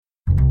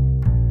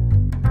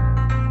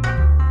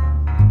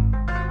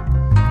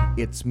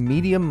It's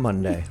Medium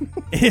Monday.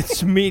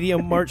 It's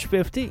Medium March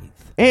 15th.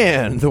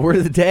 And the word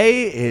of the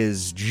day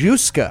is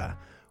Juska,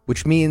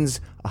 which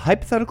means a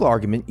hypothetical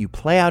argument you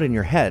play out in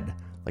your head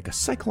like a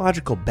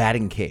psychological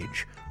batting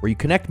cage, where you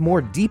connect more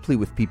deeply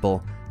with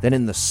people than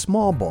in the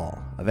small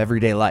ball of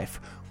everyday life,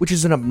 which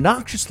is an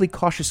obnoxiously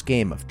cautious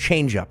game of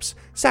change-ups,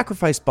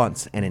 sacrifice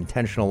bunts, and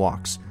intentional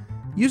walks.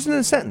 Used in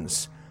a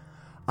sentence,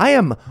 I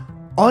am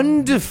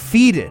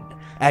undefeated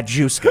at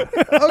Juska.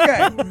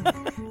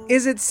 Okay.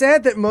 Is it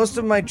sad that most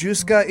of my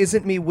Juska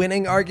isn't me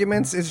winning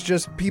arguments? It's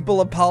just people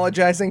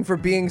apologizing for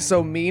being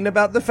so mean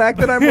about the fact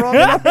that I'm wrong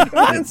in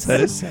arguments? That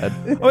is sad.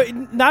 Oh,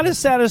 not as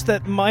sad as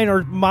that mine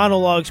are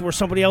monologues where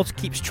somebody else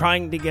keeps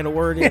trying to get a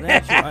word in.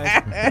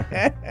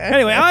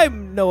 Anyway,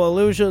 I'm No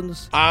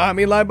Illusions. I'm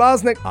Eli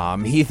Bosnick.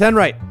 I'm Heath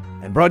Enright,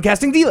 and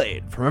broadcasting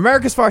delayed from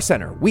America's Far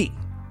Center, we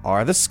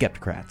are the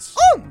Skepticrats.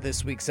 On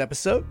this week's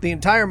episode, the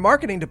entire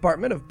marketing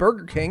department of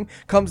Burger King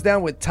comes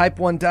down with type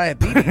 1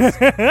 diabetes.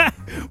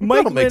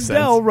 Mike makes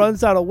Lindell sense.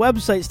 runs out of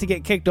websites to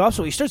get kicked off,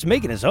 so he starts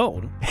making his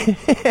own.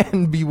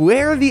 And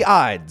beware the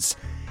odds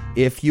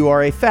if you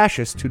are a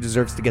fascist who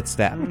deserves to get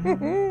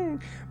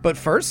stabbed. But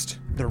first,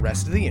 the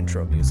rest of the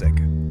intro music.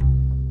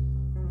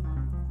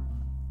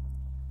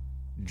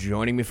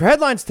 Joining me for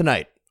headlines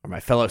tonight are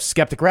my fellow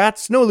Skeptic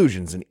Rats, No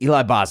Illusions, and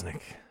Eli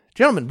Bosnick.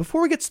 Gentlemen,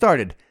 before we get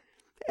started,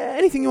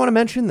 anything you want to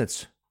mention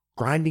that's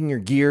grinding your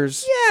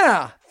gears?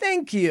 Yeah,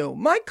 thank you.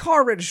 My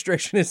car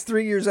registration is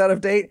 3 years out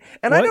of date,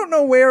 and I What? don't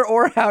know where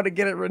or how to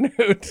get it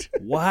renewed.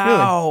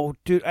 Wow,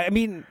 dude. I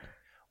mean,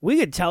 we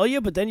could tell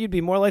you, but then you'd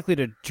be more likely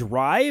to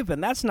drive,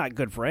 and that's not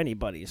good for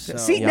anybody. So.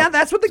 See, now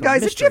that's what the It's a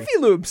guys at mystery. Jiffy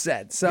Lube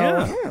said. So,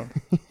 Yeah.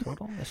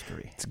 Total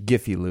mystery. It's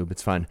Giphy Lube,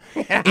 it's fine.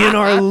 In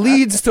our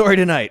lead story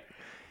tonight,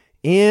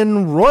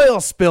 in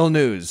Royal Spill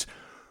news,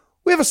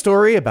 we have a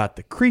story about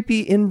the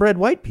creepy inbred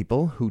white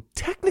people who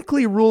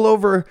technically rule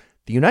over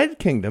the United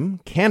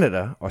Kingdom,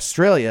 Canada,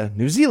 Australia,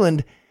 New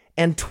Zealand,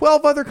 and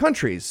 12 other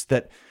countries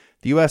that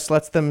the U.S.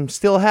 lets them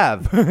still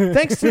have,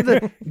 thanks to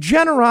the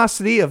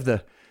generosity of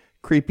the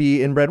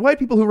creepy inbred white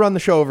people who run the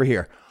show over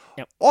here.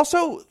 Yep.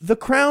 Also, the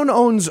Crown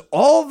owns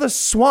all the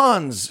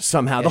swans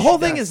somehow. The whole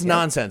thing is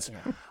nonsense.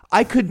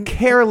 I could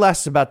care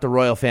less about the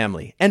royal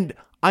family, and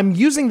I'm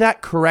using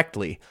that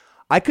correctly.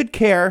 I could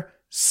care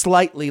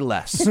slightly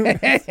less.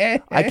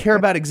 I care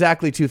about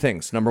exactly two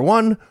things. Number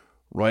one,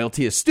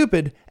 royalty is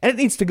stupid, and it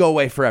needs to go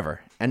away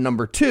forever. And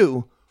number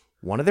two,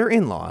 one of their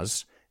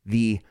in-laws,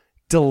 the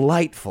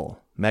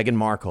delightful Meghan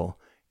Markle,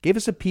 gave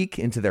us a peek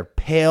into their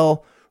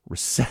pale,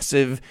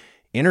 recessive,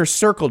 inner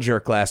circle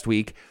jerk last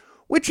week,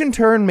 which in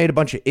turn made a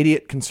bunch of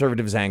idiot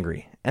conservatives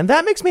angry. And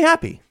that makes me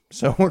happy,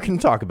 so we're going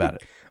to talk about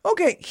it.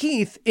 okay,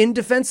 Heath, in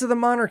defense of the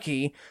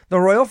monarchy,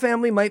 the royal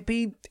family might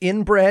be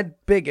inbred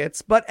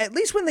bigots, but at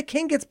least when the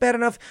king gets bad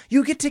enough,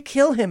 you get to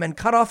kill him and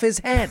cut off his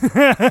head.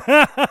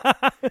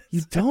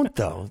 You don't,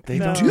 though. They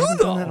No. don't haven't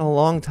done that in a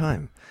long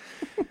time.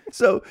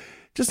 So,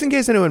 just in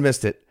case anyone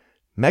missed it,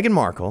 Meghan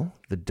Markle,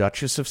 the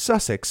Duchess of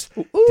Sussex,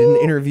 did an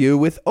interview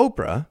with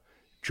Oprah,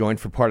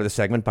 joined for part of the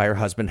segment by her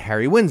husband,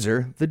 Harry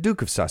Windsor, the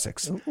Duke of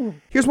Sussex.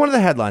 Here's one of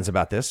the headlines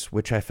about this,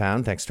 which I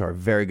found thanks to our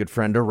very good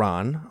friend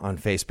Iran on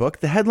Facebook.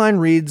 The headline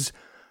reads,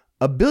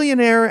 "A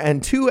billionaire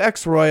and two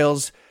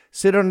ex-royals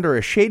sit under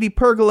a shady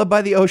pergola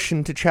by the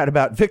ocean to chat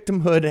about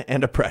victimhood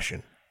and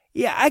oppression."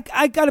 Yeah,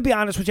 I got to be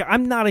honest with you.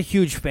 I'm not a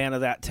huge fan of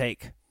that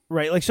take.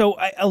 Right? Like, so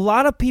a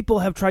lot of people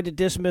have tried to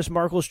dismiss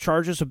Markle's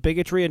charges of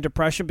bigotry and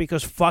depression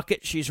because fuck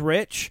it, she's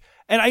rich.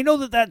 And I know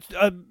that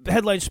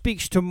headline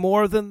speaks to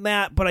more than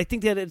that, but I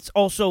think that it's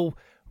also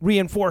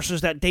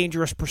reinforces that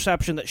dangerous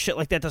perception that shit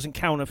like that doesn't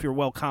count if you're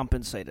well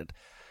compensated.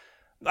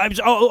 I'm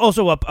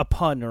also a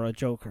pun or a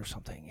joke or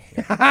something.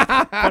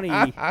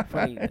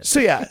 funny. So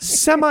yeah,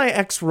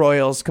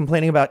 semi-ex-royals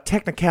complaining about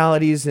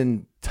technicalities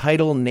and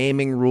title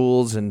naming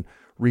rules and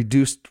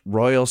reduced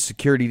royal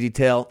security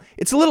detail.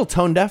 It's a little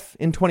tone deaf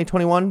in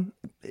 2021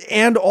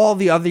 and all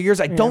the other years.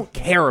 I don't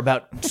care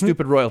about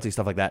stupid royalty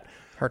stuff like that.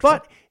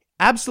 But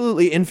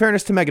absolutely, in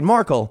fairness to Meghan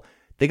Markle,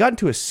 they got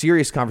into a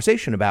serious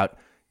conversation about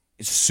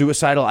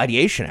suicidal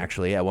ideation,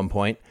 actually, at one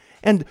point,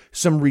 and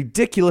some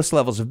ridiculous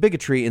levels of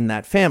bigotry in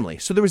that family.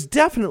 So there was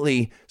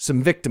definitely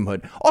some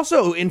victimhood.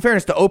 Also, in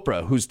fairness to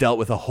Oprah, who's dealt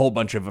with a whole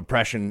bunch of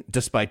oppression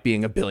despite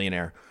being a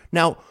billionaire.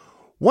 Now,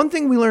 one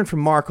thing we learned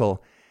from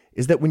Markle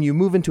is that when you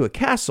move into a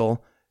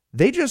castle,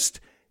 they just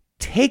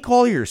take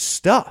all your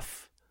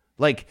stuff,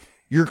 like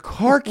your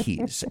car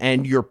keys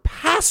and your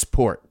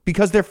passport,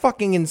 because they're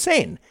fucking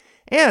insane.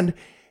 And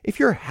if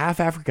you're half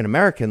African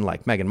American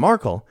like Meghan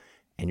Markle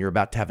and you're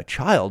about to have a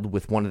child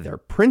with one of their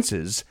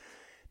princes,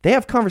 they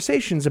have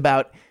conversations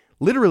about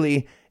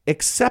literally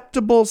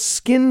acceptable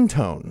skin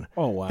tone.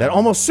 Oh, wow. That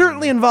almost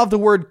certainly involved the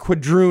word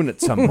quadroon at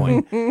some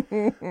point.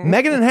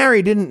 Meghan and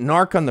Harry didn't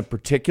narc on the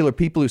particular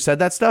people who said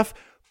that stuff,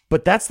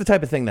 but that's the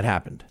type of thing that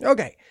happened.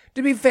 Okay,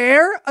 to be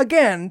fair,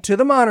 again, to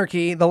the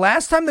monarchy, the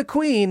last time the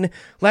queen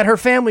let her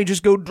family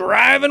just go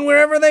driving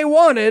wherever they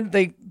wanted,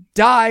 they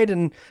died,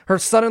 and her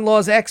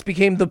son-in-law's ex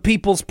became the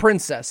people's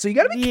princess. So you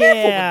got to be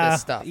careful with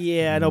this stuff.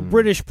 Yeah, no,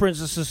 British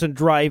princesses and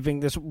driving,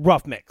 this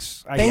rough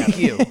mix. Thank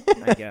you.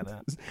 I get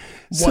it.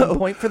 1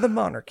 point for the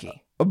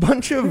monarchy. A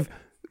bunch of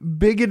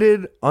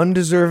bigoted,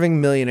 undeserving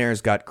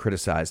millionaires got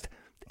criticized.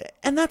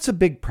 And that's a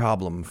big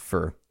problem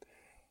for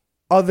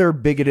other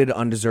bigoted,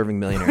 undeserving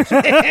millionaires.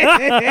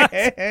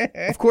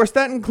 Of course,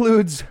 that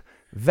includes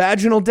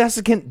vaginal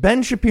desiccant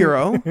Ben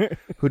Shapiro,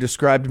 who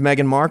described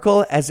Meghan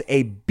Markle as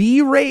a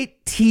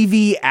B-rate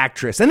TV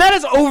actress. And that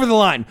is over the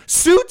line.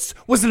 Suits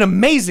was an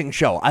amazing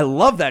show. I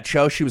love that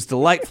show. She was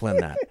delightful in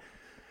that.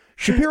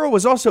 Shapiro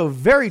was also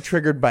very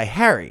triggered by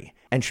Harry.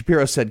 And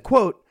Shapiro said,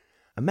 quote,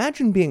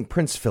 "Imagine being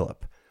Prince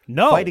Philip.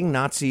 No. Fighting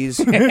Nazis,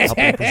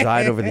 helping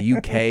preside over the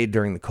UK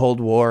during the Cold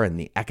War and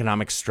the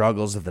economic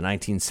struggles of the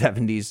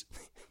 1970s.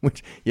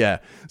 Which, yeah,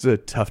 it's a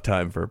tough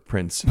time for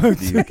Prince of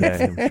the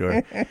UK, I'm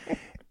sure.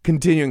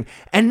 Continuing,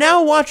 and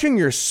now watching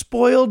your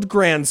spoiled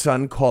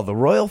grandson call the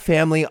royal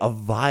family a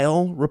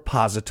vile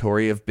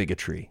repository of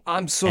bigotry."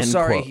 I'm so End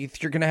sorry, quote.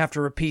 Heath. You're going to have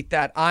to repeat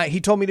that. He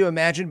told me to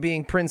imagine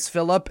being Prince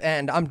Philip,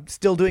 and I'm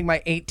still doing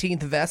my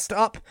 18th vest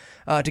up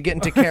to get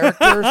into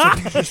character.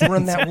 So just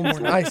run that one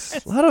more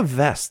nice. A lot of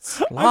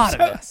vests. A lot of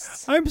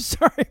vests. I'm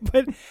sorry,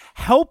 but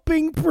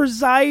helping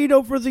preside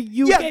over the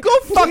UK. Yeah, go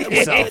fuck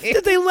yourself.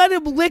 Did they let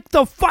him lick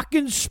the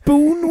fucking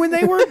spoon when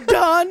they were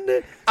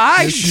done?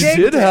 I You shaked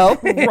did it.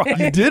 help.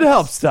 You did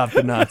help stop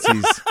the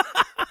Nazis,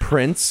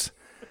 Prince.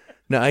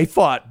 No, he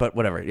fought, but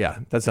whatever. Yeah,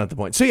 that's not the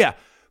point. So yeah,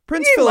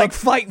 Prince He Philip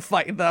like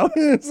fight though.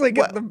 It's like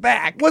at the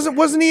back.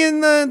 wasn't he in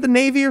the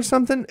Navy or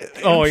something?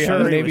 Oh, yeah,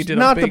 the Navy did a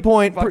Not the big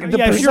point. fucking- The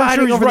Yeah, sure,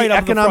 presiding he's over right the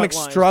up the economic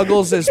front line.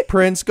 struggles as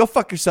Prince. Go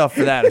fuck yourself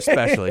for that,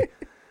 especially.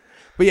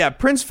 But yeah,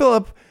 Prince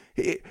Philip,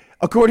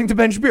 according to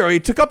Ben Shapiro, he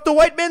took up the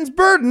white man's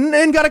burden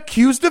and got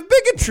accused of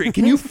bigotry.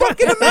 Can you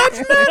fucking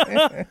imagine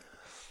that?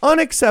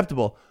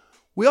 Unacceptable.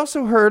 We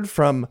also heard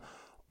from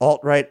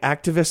alt-right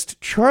activist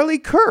Charlie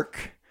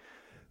Kirk,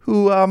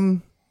 who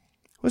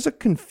was a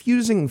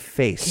confusing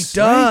face. He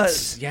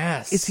does. right?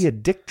 Yes. Is he a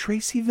Dick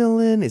Tracy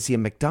villain? Is he a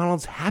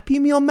McDonald's Happy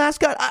Meal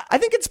mascot? I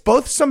think it's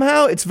both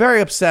somehow. It's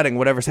very upsetting,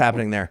 whatever's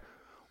happening there.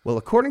 Well,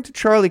 according to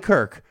Charlie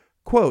Kirk,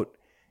 quote,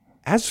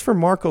 "As for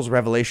Markle's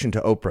revelation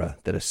to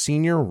Oprah that a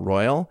senior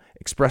royal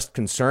expressed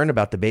concern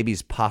about the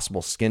baby's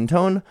possible skin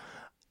tone,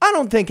 I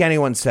don't think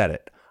anyone said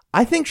it.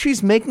 I think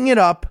she's making it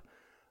up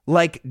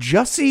like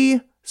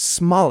Jussie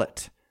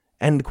Smollett,"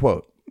 end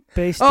quote.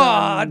 Based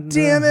Aw, on...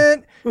 damn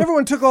it.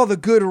 Everyone took all the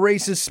good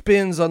racist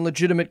spins on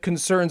legitimate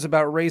concerns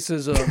about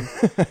racism.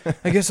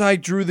 I guess I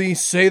drew the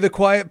say the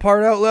quiet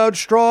part out loud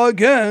straw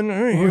again.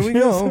 Here we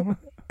go.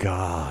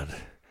 God.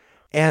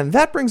 And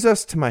that brings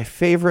us to my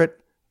favorite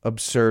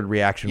absurd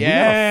reaction. Yes.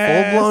 We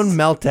got a full-blown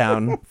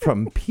meltdown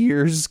from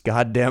Piers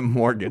goddamn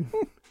Morgan,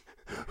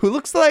 who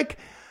looks like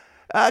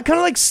kind of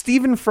like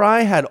Stephen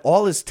Fry had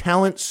all his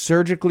talent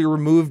surgically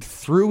removed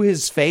through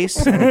his face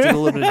and it did a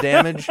little bit of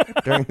damage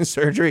during the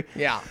surgery.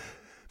 Yeah.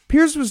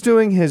 Piers was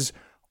doing his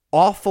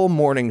awful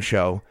morning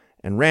show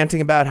and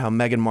ranting about how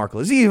Meghan Markle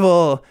is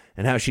evil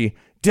and how she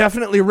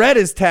definitely read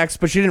his text,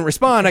 but she didn't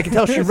respond. I can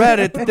tell she read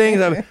it, the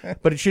things,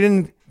 but she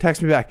didn't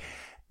text me back.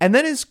 And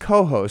then his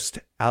co-host,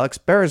 Alex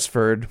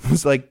Beresford,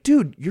 was like,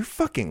 "Dude, you're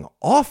fucking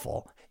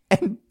awful."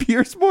 And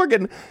Piers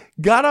Morgan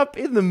got up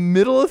in the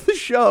middle of the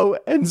show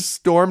and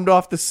stormed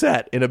off the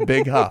set in a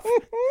big huff.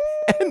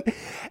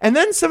 And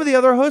then some of the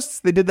other hosts,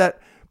 they did that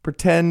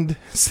pretend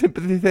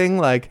sympathy thing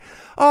like,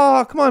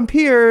 "Oh, come on,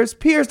 Piers,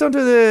 don't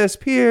do this,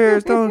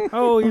 Piers, don't."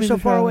 Oh, you're so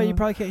far away, you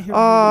probably can't hear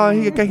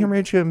me. I can't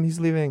reach him, he's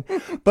leaving.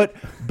 But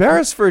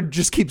Beresford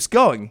just keeps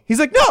going. He's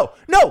like,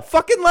 no,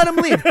 fucking let him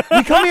leave.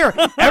 We come here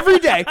every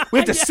day. We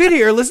have to sit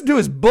here, listen to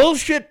his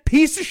bullshit,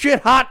 piece of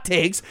shit hot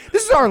takes.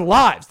 This is our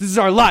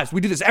lives.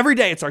 We do this every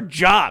day. It's our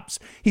jobs.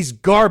 He's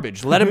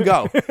garbage. Let him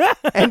go.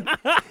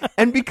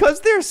 And because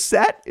their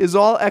set is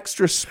all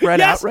extra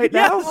spread out right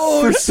now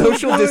for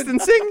social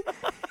distancing,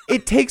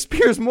 it takes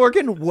Piers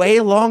Morgan way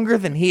longer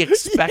than he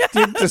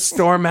expected to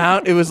storm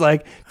out. It was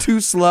like too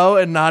slow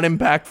and not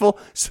impactful.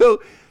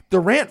 So the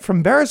rant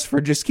from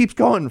Beresford just keeps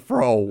going for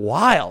a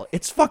while.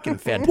 It's fucking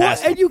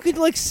fantastic. And you could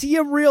like see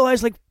him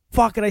realize like,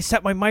 fuck it, I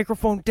set my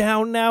microphone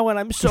down now and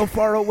I'm so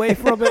far away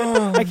from it.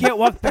 I can't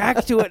walk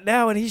back to it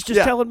now and he's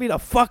just telling me to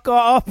fuck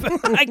off.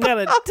 I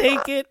gotta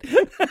take it.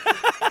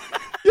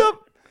 Yep.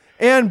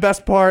 And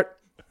best part,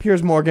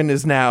 Piers Morgan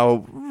is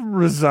now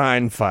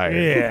resigned fired.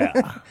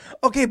 Yeah.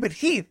 Okay, but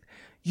Heath,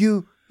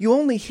 you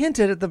only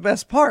hinted at the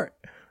best part.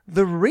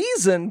 The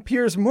reason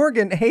Piers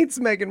Morgan hates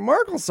Meghan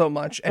Markle so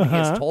much, and he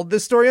has told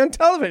this story on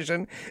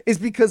television, is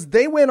because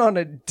they went on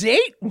a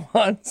date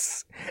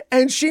once,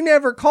 and she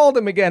never called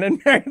him again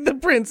and married the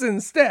prince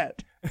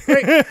instead.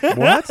 Right?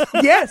 What?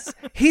 Yes,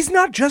 he's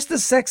not just a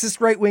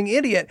sexist right-wing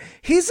idiot.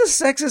 He's a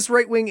sexist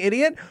right-wing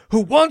idiot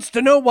who wants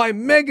to know why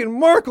Meghan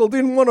Markle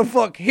didn't want to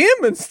fuck him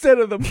instead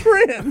of the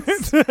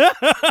prince.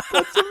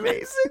 That's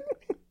amazing.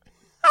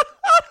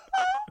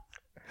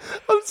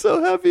 I'm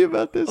so happy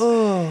about this.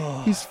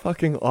 He's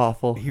fucking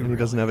awful. He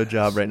doesn't have a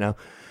job right now.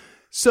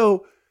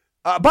 So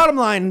Bottom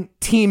line,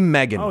 Team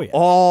Meghan. Oh, yeah.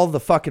 All the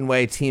fucking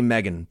way, Team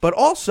Meghan. But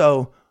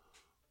also,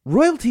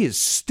 royalty is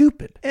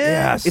stupid.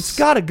 Yes. It's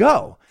got to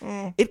go.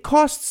 It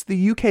costs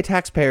the UK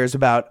taxpayers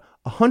about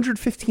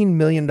 $115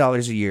 million a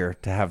year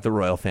to have the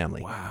royal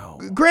family. Wow.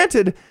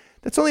 Granted,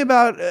 that's only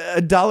about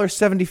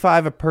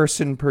 $1.75 a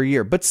person per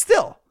year. But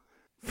still,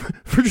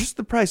 for just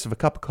the price of a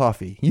cup of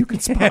coffee, you can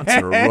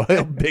sponsor a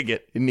royal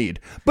bigot in need.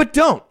 But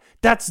don't.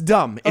 That's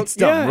dumb. It's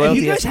dumb. Yeah, Royalty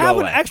if you has guys to go have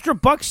an away. extra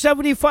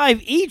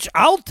 $1.75 each,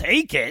 I'll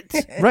take it.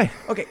 Right.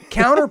 Okay,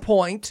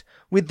 counterpoint,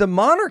 with the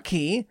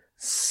monarchy,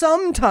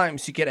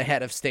 sometimes you get a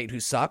head of state who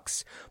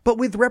sucks, but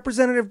with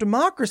representative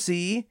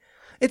democracy,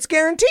 it's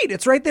guaranteed.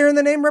 It's right there in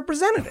the name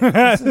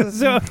representative.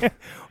 So,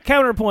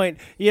 counterpoint,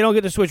 you don't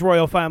get to switch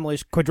royal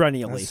families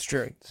quadrennially. That's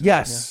true.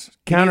 Yes.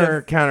 You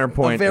need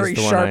Counterpoint a very is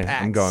the sharp one I'm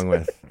axe. going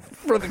with.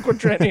 For the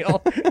quadrennial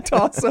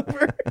toss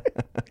over.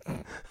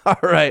 All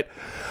right.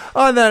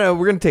 On that note,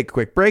 we're going to take a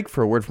quick break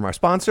for a word from our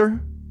sponsor,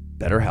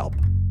 BetterHelp.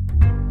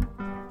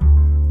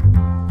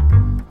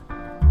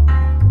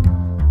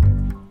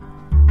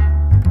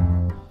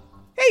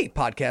 Hey,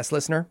 podcast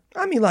listener.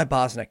 I'm Eli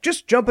Bosnick,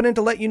 just jumping in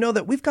to let you know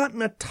that we've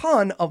gotten a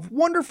ton of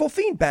wonderful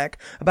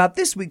feedback about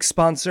this week's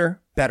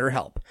sponsor,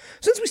 BetterHelp.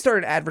 Since we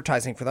started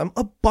advertising for them,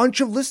 a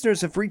bunch of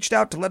listeners have reached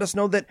out to let us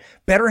know that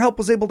BetterHelp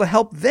was able to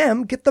help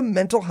them get the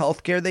mental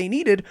health care they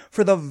needed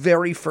for the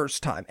very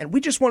first time. And we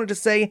just wanted to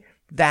say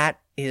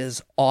that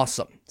is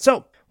awesome.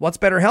 So, what's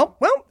BetterHelp?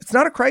 Well, it's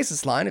not a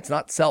crisis line. It's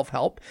not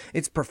self-help.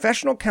 It's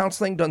professional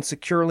counseling done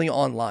securely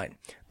online.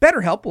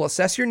 BetterHelp will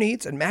assess your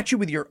needs and match you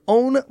with your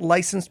own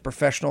licensed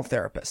professional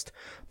therapist.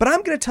 But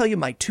I'm going to tell you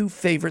my two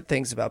favorite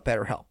things about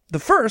BetterHelp. The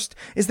first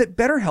is that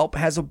BetterHelp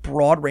has a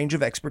broad range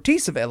of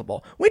expertise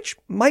available, which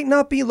might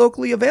not be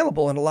locally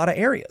available in a lot of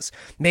areas.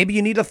 Maybe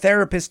you need a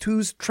therapist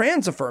who's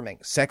trans-affirming,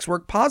 sex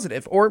work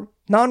positive, or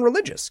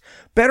non-religious.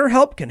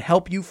 BetterHelp can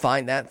help you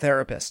find that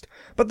therapist.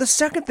 But the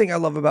second thing I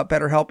love about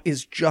BetterHelp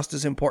is just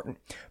as important.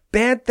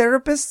 Bad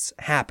therapists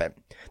happen.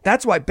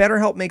 That's why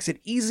BetterHelp makes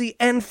it easy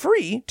and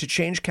free to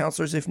change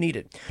counselors if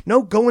needed.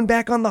 No going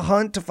back on the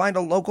hunt to find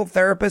a local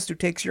therapist who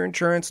takes your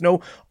insurance.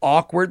 No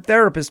awkward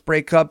therapist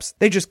breakups.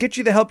 They just get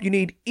you the help you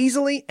need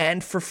easily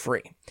and for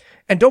free.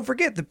 And don't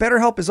forget that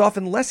BetterHelp is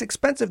often less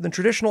expensive than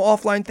traditional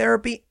offline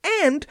therapy,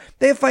 and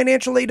they have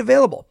financial aid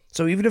available.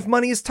 So even if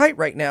money is tight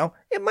right now,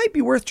 it might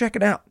be worth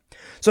checking out.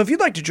 So if you'd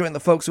like to join the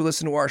folks who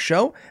listen to our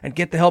show and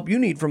get the help you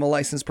need from a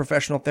licensed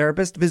professional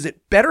therapist,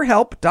 visit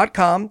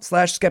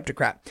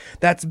betterhelp.com/skepticrat.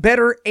 That's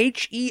better,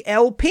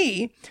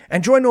 H-E-L-P,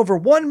 and join over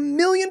 1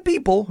 million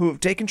people who have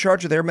taken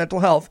charge of their mental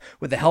health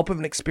with the help of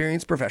an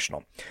experienced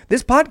professional.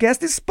 This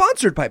podcast is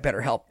sponsored by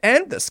BetterHelp,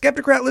 and the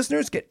Skepticrat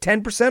listeners get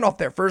 10% off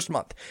their first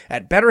month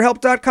at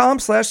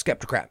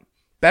betterhelp.com/skepticrat.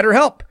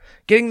 BetterHelp,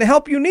 getting the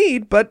help you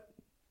need, but,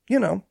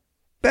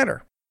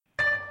 better.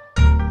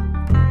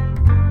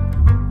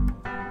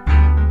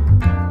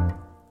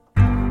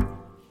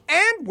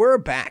 And we're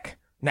back.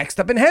 Next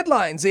up in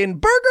headlines in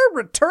Burger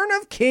Return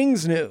of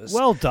Kings news.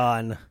 Well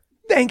done.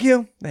 Thank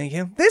you.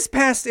 This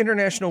past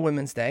International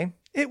Women's Day,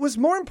 it was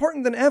more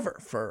important than ever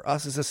for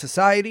us as a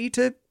society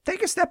to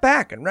take a step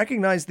back and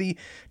recognize the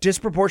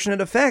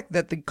disproportionate effect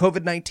that the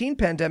COVID-19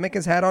 pandemic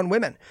has had on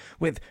women.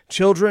 With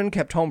children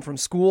kept home from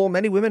school,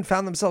 many women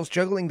found themselves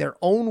juggling their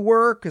own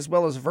work as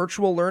well as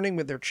virtual learning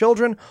with their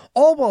children,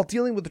 all while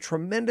dealing with the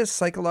tremendous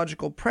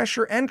psychological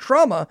pressure and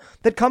trauma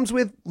that comes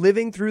with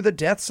living through the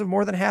deaths of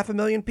more than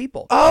 500,000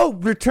 people. Oh,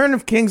 Return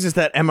of Kings is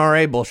that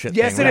MRA bullshit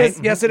Yes, thing, it right? is.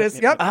 Yes, it is.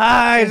 Yep.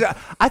 I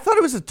thought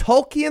it was a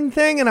Tolkien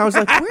thing, and I was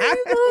like, where are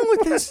you going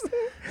with this?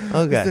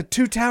 Okay. The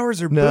two towers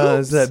are No,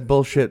 boobs. it's that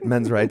bullshit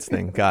men's rights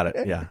thing. Got it.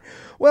 Yeah.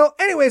 Well,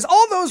 anyways,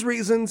 all those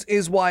reasons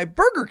is why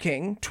Burger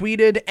King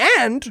tweeted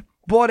and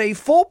bought a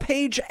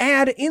full-page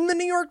ad in the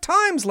New York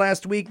Times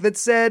last week that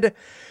said,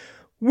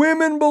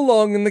 "Women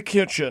belong in the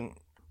kitchen."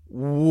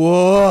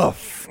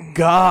 Woof.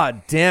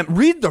 God damn.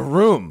 Read the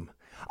room.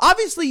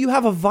 Obviously, you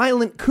have a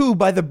violent coup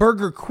by the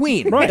Burger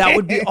Queen. Right. That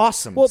would be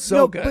awesome. Well, So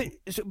no, good.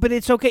 but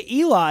it's okay.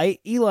 Eli,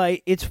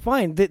 it's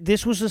fine.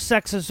 This was a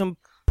sexism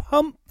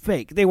pump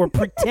fake. They were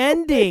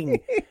pretending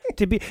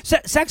to be.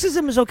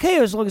 Sexism is okay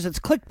as long as it's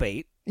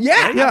clickbait.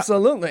 Yeah,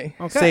 absolutely.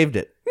 Okay. Saved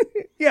it.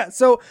 Yeah,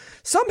 so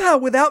somehow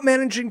without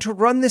managing to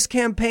run this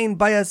campaign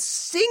by a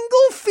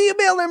single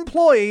female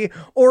employee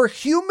or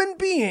human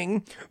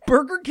being,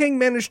 Burger King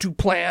managed to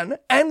plan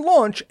and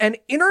launch an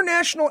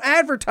international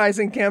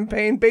advertising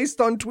campaign based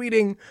on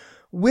tweeting,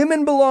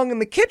 "Women belong in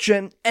the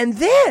kitchen," and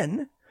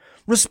then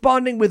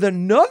responding with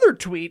another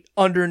tweet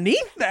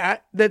underneath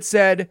that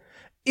said,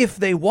 "If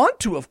they want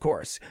to, of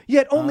course.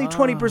 Yet only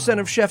 20%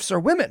 of chefs are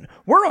women.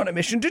 We're on a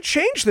mission to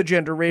change the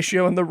gender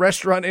ratio in the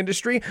restaurant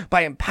industry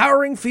by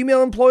empowering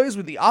female employees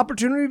with the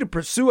opportunity to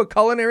pursue a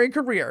culinary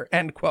career."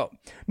 End quote.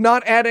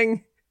 Not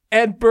adding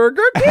at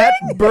Burger King? At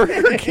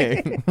Burger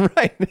King.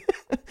 Right.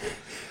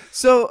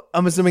 So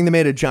I'm assuming they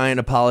made a giant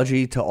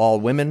apology to all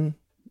women.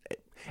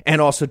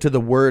 and also to the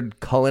word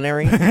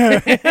culinary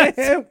and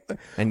kitchen.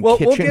 We'll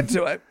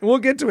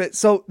get to it.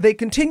 So they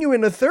continue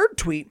in a third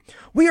tweet.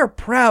 We are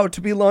proud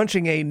to be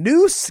launching a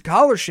new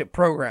scholarship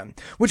program,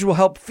 which will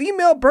help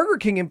female Burger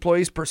King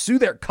employees pursue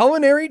their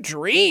culinary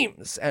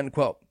dreams, end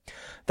quote.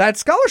 That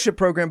scholarship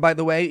program, by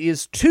the way,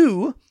 is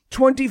two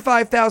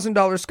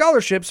 $25,000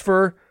 scholarships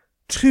for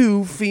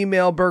 2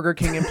 female Burger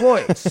King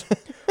employees,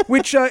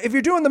 which, if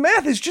you're doing the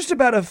math, is just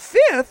about a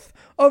fifth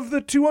of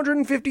the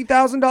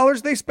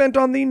 $250,000 they spent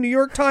on the New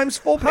York Times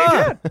full-page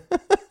ad.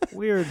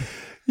 Weird.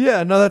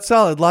 Yeah, no, that's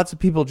solid. Lots of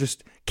people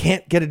just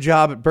can't get a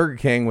job at Burger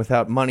King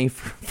without money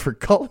for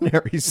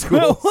culinary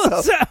school.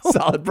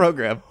 Solid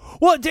program.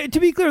 Well, to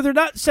be clear, they're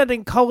not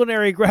sending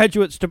culinary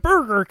graduates to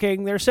Burger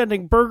King. They're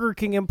sending Burger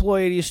King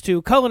employees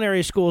to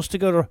culinary schools to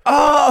go to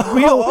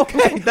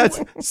okay. That's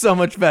so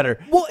much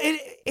better. Well,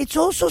 it's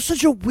also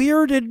such a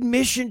weird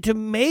admission to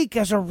make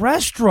as a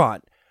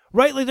restaurant,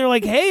 right? Like, they're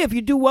like, hey, if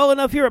you do well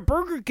enough here at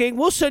Burger King,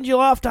 we'll send you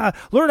off to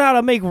learn how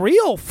to make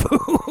real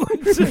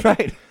food.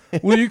 Right.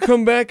 Will you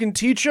come back and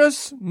teach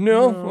us?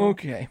 No?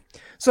 Okay.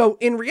 So,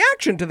 in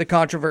reaction to the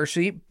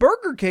controversy,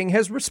 Burger King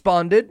has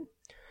responded,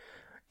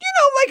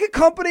 like a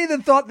company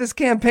that thought this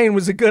campaign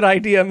was a good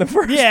idea in the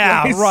first place.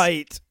 Yeah,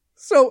 right.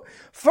 So,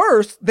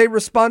 first, they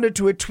responded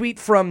to a tweet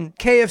from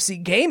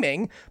KFC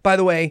Gaming. By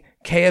the way,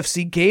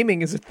 KFC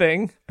Gaming is a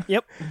thing.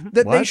 Yep.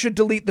 That they should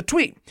delete the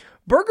tweet.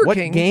 Burger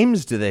King. What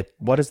games do they,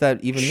 what does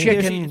that even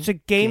mean? It's a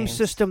game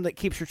system that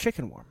keeps your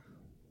chicken warm.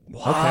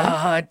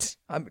 What?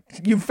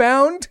 You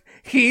found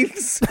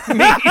Heath's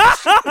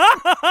niche.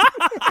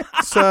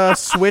 It's a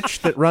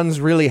switch that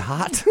runs really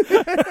hot.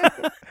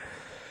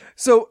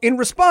 So, in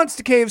response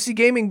to KFC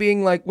Gaming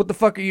being like, what the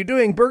fuck are you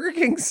doing? Burger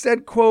King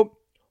said, quote,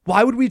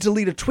 why would we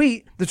delete a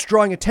tweet that's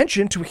drawing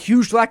attention to a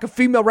huge lack of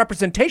female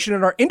representation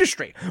in our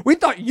industry? We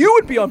thought you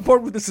would be on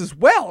board with this as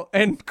well,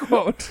 end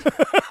quote.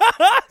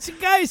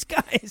 Guys,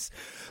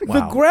 wow.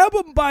 The grab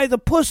 'em by the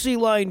pussy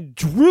line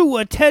drew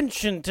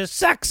attention to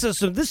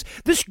sexism.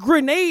 This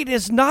grenade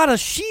is not a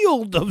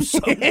shield of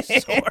some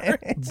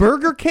sort.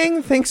 Burger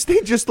King thinks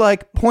they just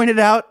pointed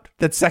out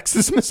that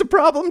sexism is a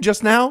problem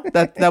just now?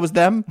 That was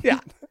them?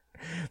 Yeah.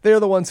 They're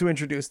the ones who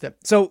introduced it.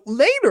 So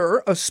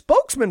later, a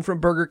spokesman from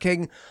Burger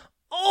King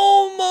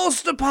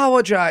almost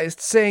apologized,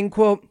 saying,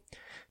 quote,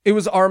 it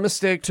was our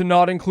mistake to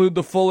not include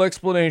the full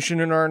explanation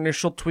in our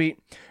initial tweet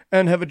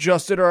and have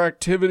adjusted our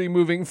activity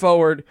moving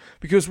forward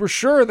because we're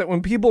sure that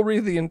when people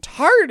read the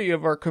entirety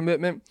of our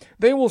commitment,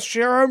 they will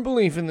share our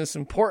belief in this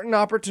important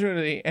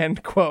opportunity,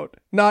 end quote.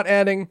 Not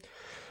adding,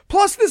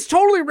 plus this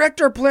totally wrecked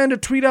our plan to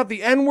tweet out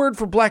the N-word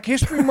for Black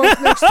History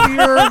Month next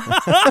year.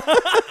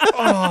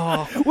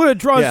 Would have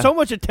drawn so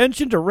much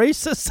attention to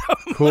racism.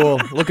 Cool.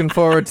 Looking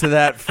forward to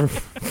that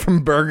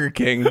from Burger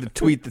King, the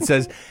tweet that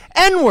says,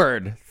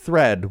 N-word,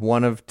 thread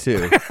 1 of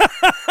 2.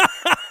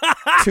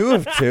 2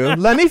 of 2.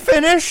 Let me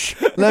finish.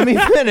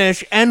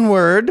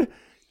 N-word,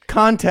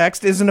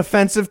 context is an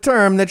offensive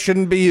term that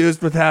shouldn't be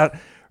used without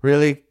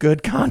really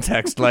good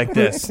context like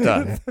this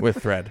done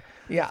with thread.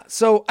 Yeah,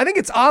 so I think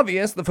it's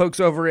obvious the folks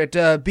over at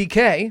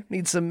BK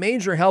need some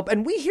major help,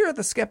 and we here at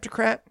the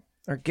Skepticrat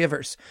are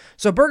givers.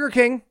 So Burger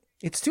King,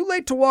 it's too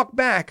late to walk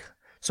back.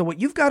 So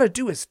what you've got to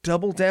do is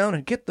double down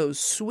and get those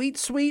sweet,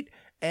 sweet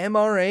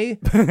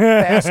MRA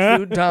fast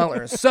food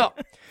dollars. So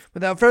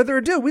without further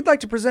ado, we'd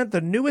like to present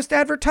the newest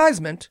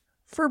advertisement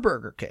for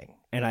Burger King.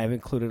 And I've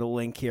included a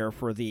link here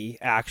for the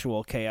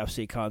actual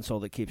KFC console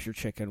that keeps your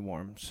chicken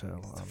warm. So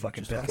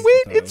fucking best.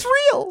 Wait, it's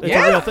real. It's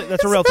a real thing.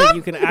 That's a real thing.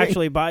 You can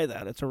actually buy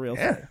that. It's a real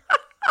thing.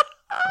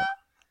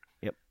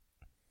 Yep.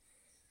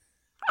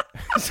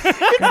 It's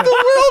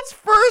the world's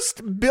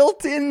first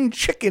built-in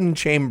chicken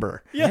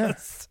chamber.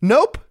 Yes.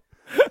 Nope.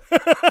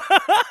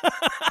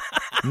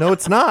 No,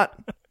 it's not.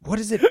 What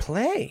does it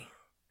play?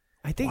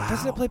 I think,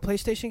 doesn't it play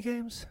PlayStation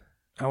games?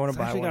 I want to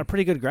buy actually one. got a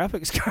pretty good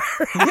graphics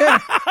card. Yeah.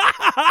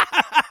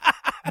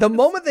 The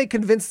moment they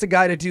convinced a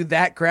guy to do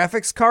that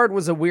graphics card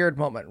was a weird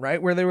moment,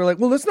 right? Where they were like,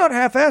 well, let's not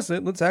half-ass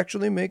it. Let's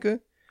actually make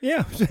a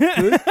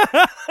good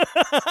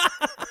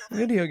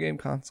video game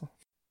console.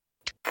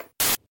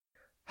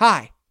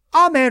 Hi,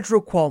 I'm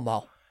Andrew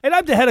Cuomo. And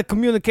I'm the head of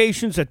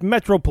communications at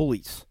Metro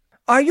Police.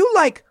 Are you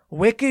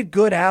wicked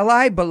good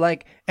ally,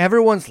 but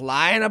everyone's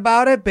lying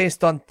about it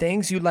based on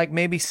things you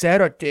maybe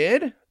said or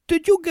did?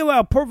 Did you give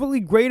out perfectly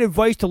great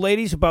advice to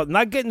ladies about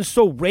not getting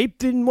so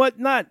raped and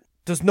whatnot?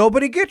 Does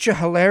nobody get your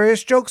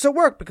hilarious jokes at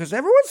work because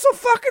everyone's so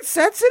fucking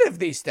sensitive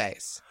these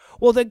days?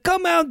 Well, then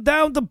come on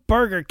down to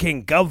Burger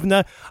King,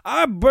 governor.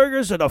 Our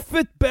burgers are the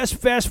 5th best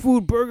fast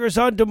food burgers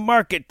on the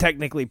market,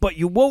 technically. But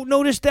you won't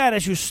notice that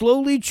as you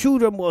slowly chew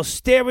them while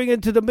staring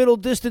into the middle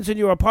distance in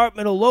your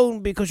apartment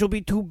alone because you'll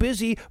be too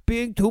busy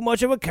being too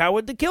much of a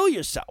coward to kill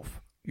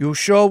yourself. You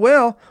sure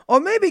will. Or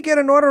maybe get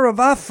an order of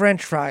our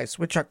French fries,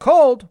 which are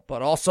cold,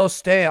 but also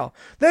stale.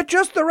 They're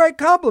just the right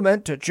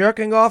compliment to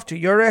jerking off to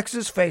your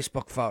ex's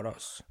Facebook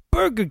photos.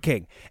 Burger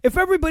King. If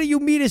everybody you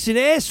meet is an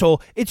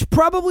asshole, it's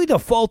probably the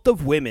fault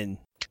of women.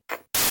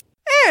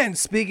 And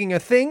speaking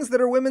of things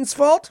that are women's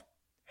fault,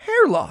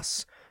 hair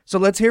loss. So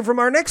let's hear from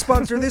our next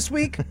sponsor this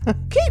week,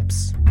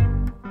 Keeps.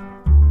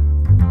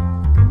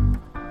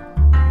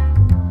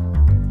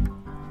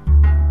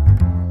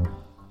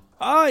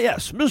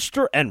 Yes,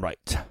 Mr.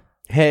 Enright.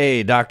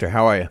 Hey, doctor,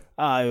 how are you?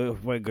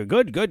 Well,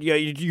 good. Yeah,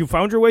 you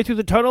found your way through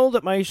the tunnel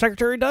that my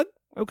secretary dug?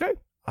 Okay.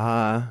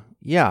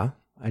 Yeah,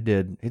 I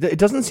did. It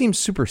doesn't seem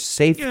super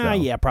safe, though.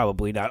 Yeah,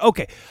 probably not.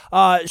 Okay.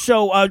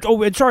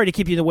 And sorry to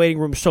keep you in the waiting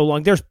room so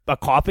long. There's a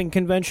coughing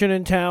convention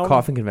in town.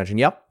 Coughing convention.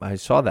 Yep, I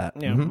saw that.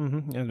 Yeah,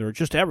 and they're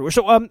just everywhere.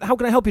 So, how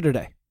can I help you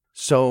today?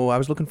 So I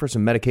was looking for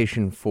some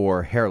medication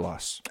for hair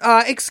loss.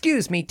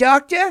 Excuse me,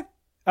 doctor?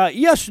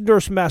 Yes,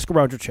 nurse, mask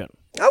around your chin.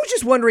 I was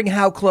just wondering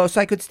how close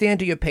I could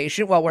stand to your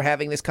patient while we're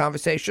having this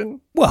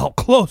conversation. Well,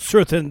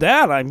 closer than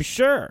that, I'm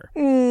sure.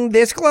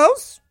 This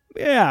close?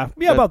 Yeah,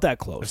 about that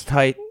It's close.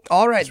 tight.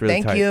 All right, really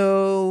thank tight.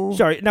 you.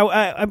 Sorry. Now,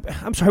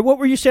 I'm sorry. What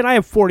were you saying? I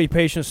have 40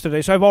 patients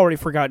today, so I've already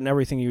forgotten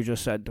everything you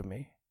just said to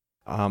me.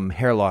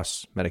 Hair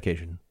loss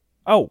medication.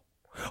 Oh,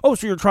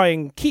 so you're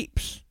trying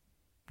Keeps.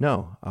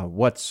 No,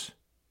 what's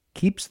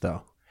Keeps,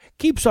 though?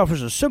 Keeps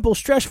offers a simple,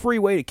 stress-free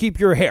way to keep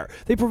your hair.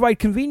 They provide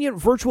convenient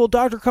virtual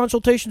doctor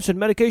consultations and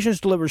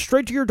medications delivered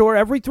straight to your door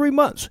every 3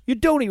 months. You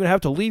don't even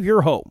have to leave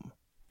your home.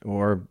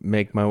 Or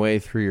make my way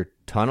through your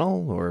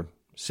tunnel, or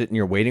sit in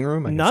your waiting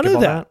room? I can None skip of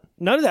all that.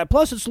 None of that.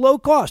 Plus, it's low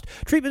cost.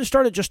 Treatments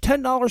start at just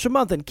 $10 a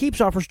month, and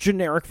Keeps offers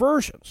generic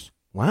versions.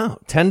 Wow,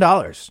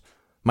 $10.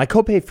 My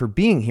copay for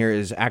being here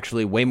is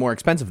actually way more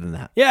expensive than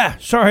that. Yeah,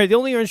 sorry. The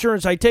only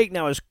insurance I take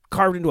now is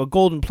carved into a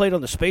golden plate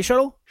on the space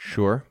shuttle.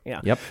 Sure.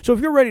 Yeah. Yep. So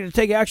if you're ready to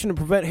take action to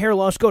prevent hair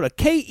loss, go to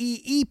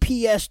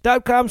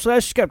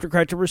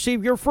keeps.com/Skepticrat to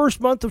receive your first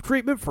month of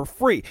treatment for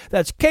free.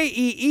 That's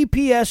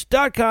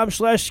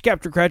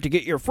keeps.com/Skepticrat to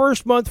get your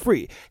first month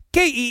free.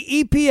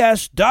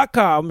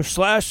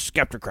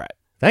 keeps.com/Skepticrat.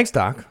 Thanks,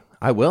 Doc.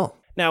 I will.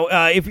 Now,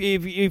 if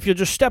you'll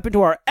just step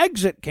into our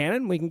exit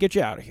cannon, we can get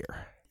you out of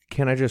here.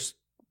 Can I just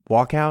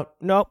walk out?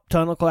 Nope,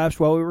 tunnel collapsed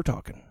while we were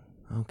talking.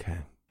 Okay.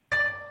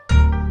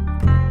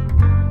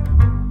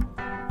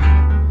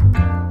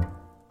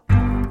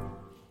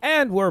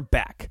 And we're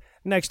back.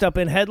 Next up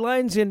in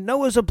headlines, in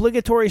Noah's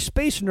obligatory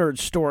space nerd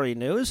story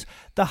news,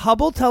 the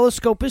Hubble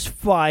telescope is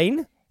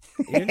fine.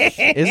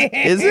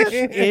 Is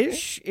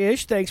it?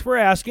 Ish. Thanks for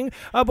asking.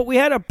 But we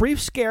had a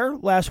brief scare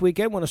last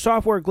weekend when a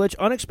software glitch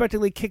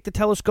unexpectedly kicked the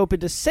telescope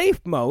into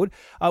safe mode,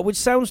 which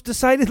sounds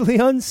decidedly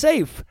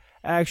unsafe.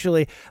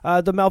 Actually,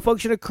 the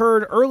malfunction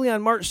occurred early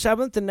on March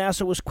 7th, and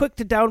NASA was quick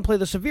to downplay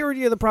the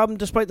severity of the problem,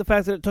 despite the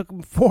fact that it took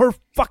them 4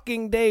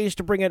 fucking days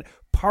to bring it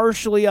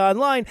partially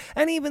online,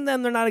 and even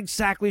then, they're not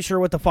exactly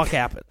sure what the fuck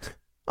happened.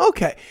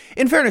 Okay.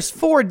 In fairness,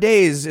 4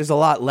 days is a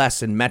lot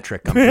less in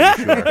metric, I'm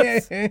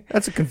pretty sure.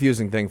 That's a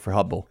confusing thing for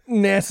Hubble.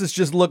 NASA's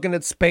just looking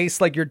at space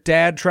like your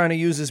dad trying to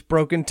use his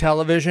broken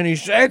television.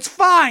 It's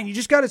fine. You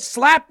just got to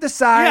slap the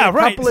side a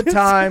couple of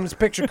times.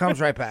 Picture comes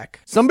right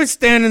back. Somebody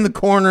stand in the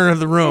corner of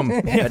the room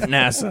at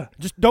NASA.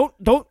 Just don't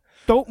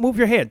move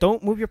your hand.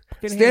 Don't move your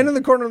fucking hand. Stand in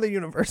the corner of the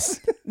universe.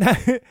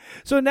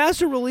 So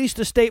NASA released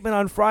a statement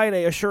on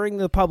Friday assuring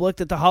the public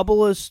that the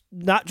Hubble is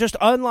not just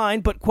online,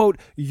 but, quote,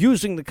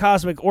 using the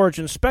cosmic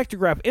origin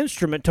spectrograph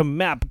instrument to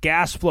map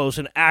gas flows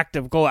in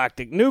active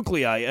galactic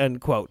nuclei, end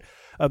quote.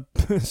 A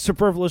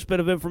superfluous bit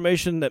of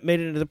information that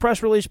made it into the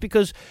press release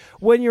because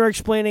when you're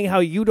explaining how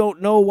you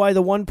don't know why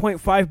the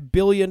 $1.5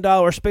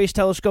 billion space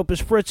telescope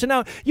is fritzing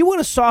out, you want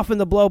to soften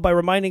the blow by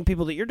reminding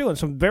people that you're doing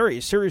some very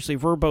seriously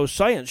verbose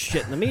science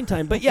shit in the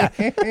meantime. But yeah,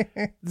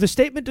 the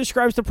statement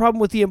describes the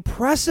problem with the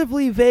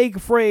impressively vague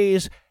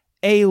phrase,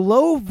 a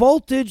low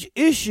voltage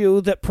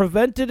issue that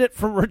prevented it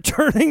from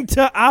returning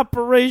to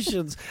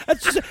operations.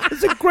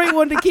 It's a great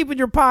one to keep in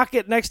your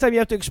pocket next time you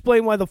have to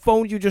explain why the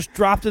phone you just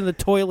dropped in the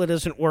toilet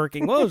isn't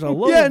working. Well, it was a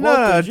low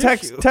voltage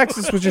issue.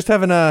 Texas was just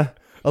having a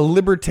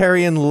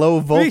libertarian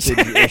low voltage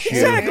issue.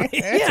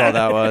 Exactly. That's all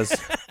that was.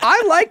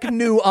 I like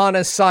new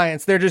honest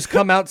science. They're just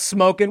come out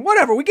smoking.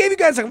 Whatever. We gave you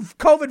guys a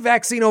COVID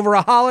vaccine over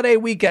a holiday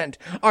weekend.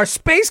 Our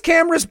space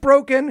camera's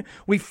broken.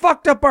 We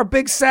fucked up our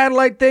big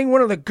satellite thing.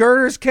 One of the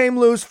girders came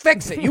loose.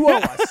 Fix it. You owe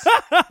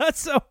us.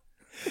 So,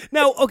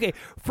 now, okay,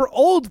 for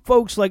old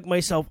folks like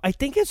myself, I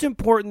think it's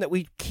important that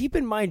we keep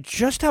in mind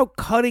just how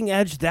cutting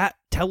edge that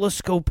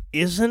telescope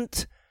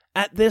isn't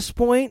at this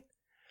point.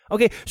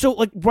 Okay, so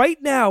like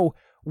right now,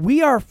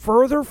 we are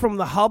further from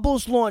the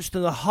Hubble's launch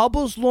than the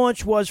Hubble's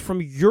launch was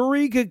from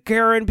Yuri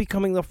Gagarin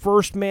becoming the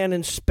first man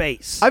in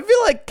space. I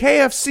feel like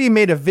KFC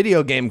made a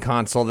video game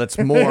console that's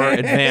more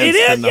advanced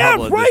than the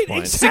Hubble at this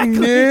point. Exactly.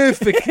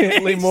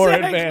 Significantly more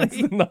advanced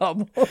than the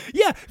Hubble.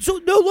 Yeah, so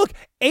no, look,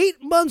 8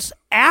 months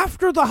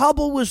after the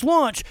Hubble was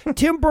launched,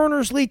 Tim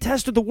Berners-Lee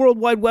tested the World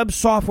Wide Web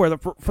software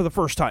for the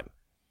first time.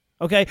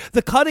 Okay,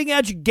 the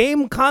cutting-edge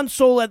game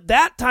console at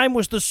that time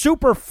was the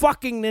Super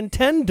fucking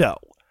Nintendo.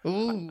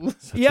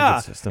 Such a Yeah,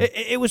 good system.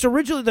 it was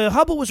originally, the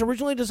Hubble was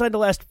originally designed to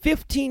last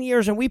 15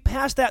 years, and we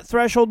passed that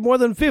threshold more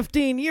than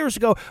 15 years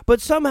ago. But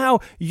somehow,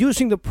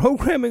 using the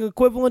programming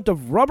equivalent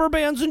of rubber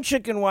bands and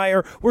chicken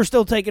wire, we're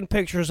still taking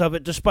pictures of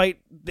it, despite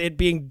it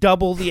being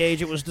double the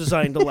age it was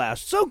designed to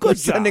last. So good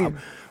job. Sending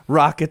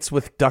rockets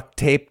with duct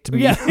tape to be.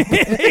 Yeah,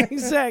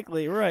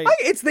 exactly right.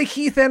 It's the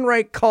Heath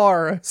Enright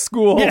Carr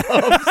School of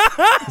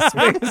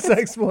Space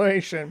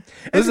Exploration.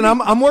 Listen,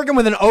 I'm working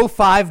with an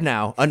 05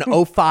 now. An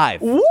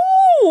 05.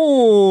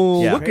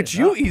 Ooh, Yeah. look at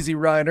you, Easy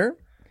Rider.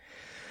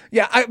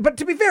 Yeah, but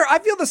to be fair, I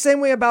feel the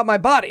same way about my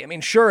body. I mean,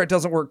 sure, it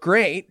doesn't work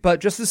great, but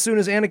just as soon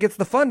as Anna gets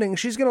the funding,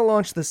 she's going to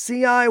launch the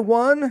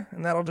CI-1,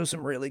 and that'll do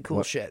some really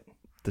cool shit.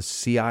 The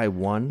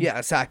CI-1? Yeah,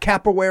 it's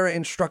Capoeira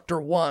Instructor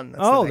 1.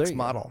 That's the next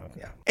model.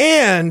 Yeah.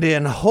 And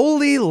in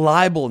holy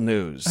libel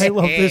news, I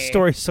love this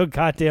story so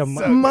goddamn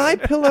much. My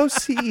Pillow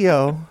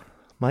CEO,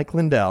 Mike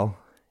Lindell,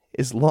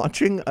 is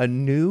launching a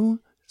new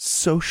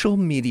social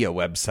media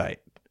website.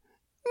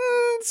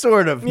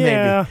 Sort of,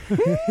 Yeah.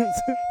 maybe.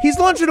 He's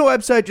launching a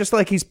website just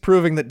like he's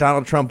proving that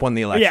Donald Trump won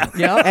the election.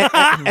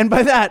 Yeah. And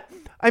by that,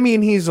 I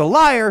mean he's a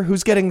liar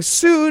who's getting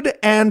sued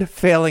and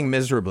failing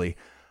miserably.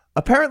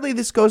 Apparently,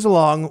 this goes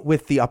along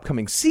with the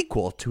upcoming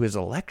sequel to his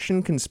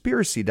election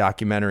conspiracy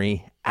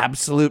documentary,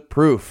 Absolute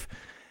Proof.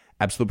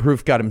 Absolute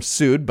Proof got him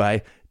sued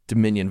by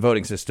Dominion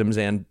Voting Systems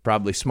and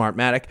probably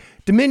Smartmatic.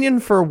 Dominion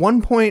for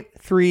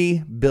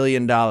 $1.3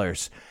 billion.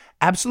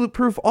 Absolute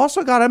Proof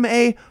also got him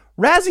a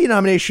Razzie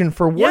nomination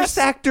for Worst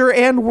Actor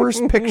and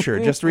Worst Picture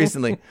just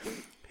recently.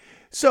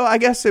 So I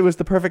guess it was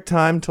the perfect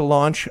time to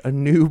launch a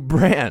new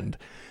brand.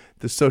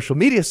 The social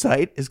media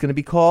site is going to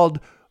be called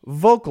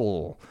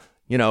Vocal,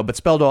 but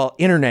spelled all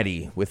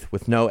internet-y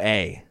with no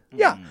A.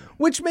 Yeah,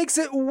 which makes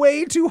it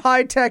way too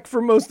high-tech for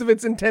most of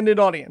its intended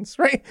audience,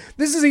 right?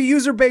 This is a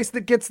user base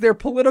that gets their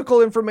political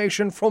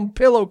information from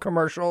pillow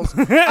commercials.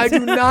 I do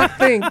not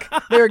think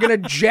they're going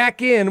to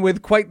jack in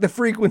with quite the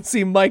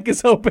frequency Mike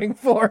is hoping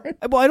for.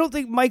 Well, I don't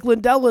think Mike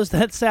Lindell is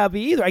that savvy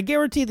either. I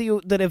guarantee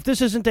that if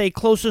this isn't a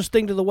closest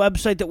thing to the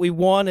website that we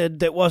wanted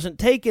that wasn't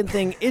taken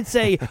thing, it's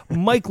a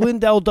Mike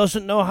Lindell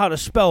doesn't know how to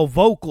spell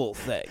vocal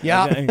thing.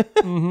 Yeah.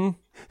 Okay?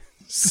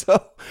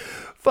 So,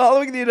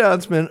 following the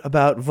announcement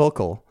about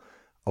Vocal,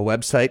 a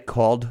website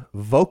called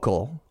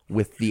Vocal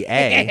with the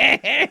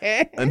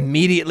A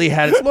immediately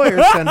had its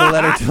lawyers send a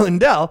letter to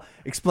Lindell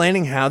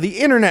explaining how the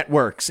internet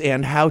works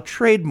and how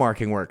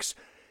trademarking works.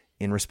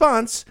 In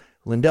response,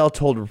 Lindell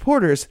told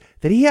reporters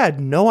that he had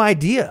no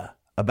idea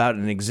about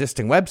an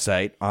existing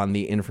website on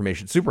the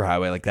information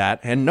superhighway like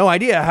that, and no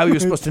idea how he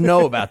was supposed to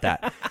know about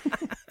that.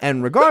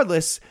 And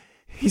regardless,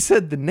 he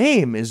said the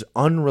name is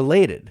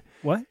unrelated.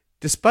 What?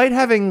 Despite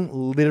having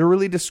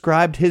literally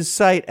described his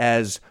site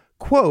as,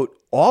 quote,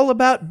 all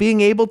about being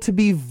able to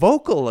be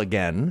vocal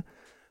again,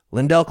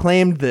 Lindell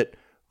claimed that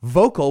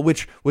vocal,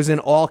 which was in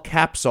all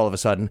caps all of a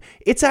sudden,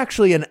 it's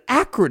actually an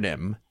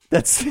acronym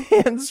that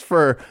stands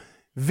for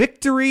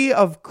Victory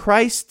of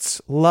Christ's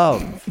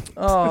Love.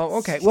 Oh,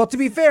 okay. Well, to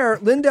be fair,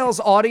 Lindell's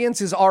audience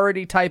is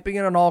already typing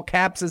it in all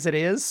caps as it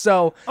is,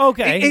 so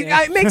Okay.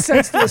 it makes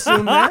sense to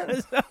assume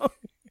that.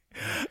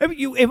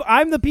 If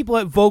I'm the people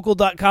at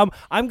vocal.com,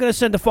 I'm going to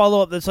send a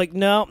follow-up that's like,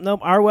 no,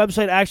 our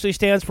website actually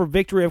stands for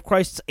Victory of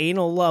Christ's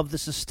Anal Love.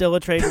 This is still a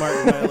trademark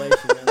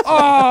violation.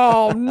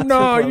 Oh,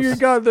 no, close. you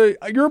got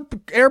your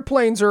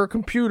airplanes are a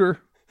computer.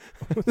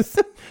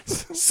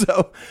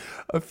 So,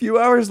 a few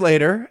hours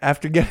later,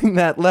 after getting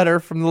that letter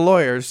from the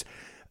lawyers,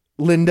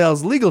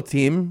 Lindell's legal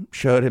team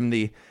showed him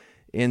the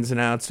ins and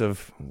outs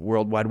of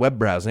World Wide Web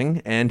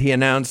browsing, and he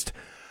announced,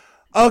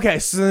 okay,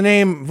 so the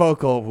name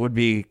Vocal would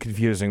be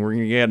confusing. We're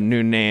going to get a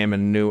new name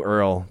and a new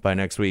URL by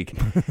next week.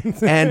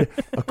 And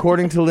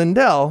according to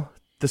Lindell,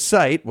 the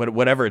site,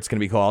 whatever it's going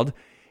to be called,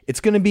 it's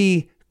going to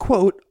be,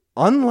 quote,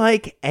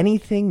 unlike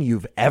anything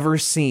you've ever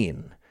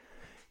seen.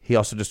 He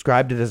also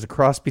described it as a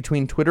cross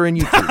between Twitter and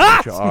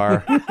YouTube, which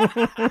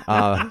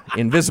are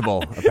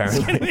invisible,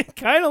 apparently.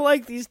 Kind of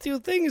like these two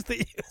things that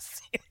you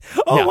see.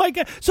 Oh, my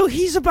God. So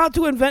he's about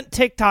to invent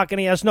TikTok, and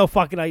he has no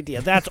fucking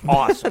idea. That's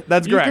awesome.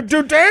 That's You correct. could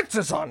do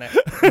dances on it.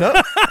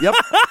 Yep.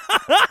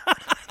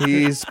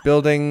 He's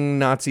building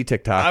Nazi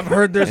TikTok. I've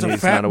heard there's and a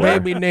he's fat not aware.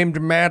 baby named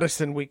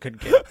Madison we could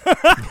get.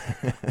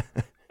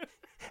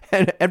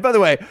 And by the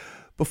way,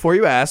 before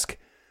you ask,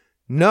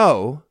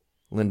 no,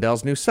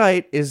 Lindell's new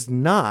site is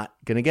not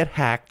going to get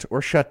hacked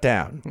or shut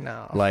down.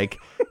 No. Like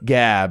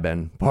Gab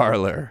and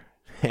Parler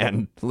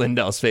and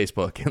Lindell's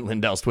Facebook and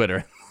Lindell's Twitter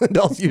and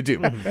Lindell's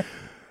YouTube.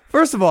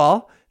 First of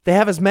all, they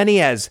have as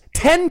many as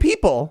 10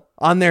 people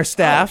on their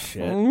staff,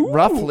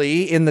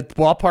 roughly in the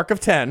ballpark of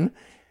 10.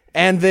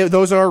 And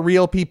those are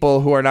real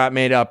people who are not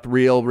made up.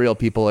 Real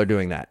people are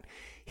doing that.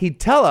 He'd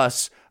tell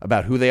us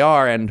about who they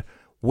are and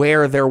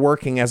where they're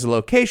working as a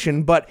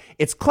location, but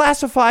it's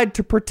classified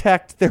to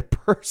protect their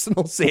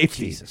personal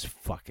safety. Jesus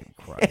fucking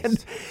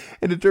Christ.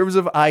 And in terms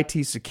of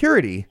IT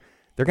security,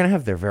 they're going to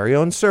have their very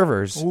own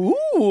servers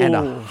and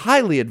a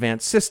highly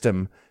advanced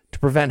system to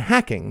prevent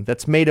hacking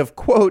that's made of,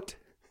 quote,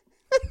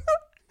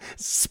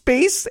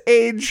 space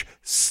age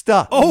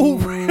stuff. Oh,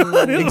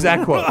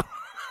 exact quote.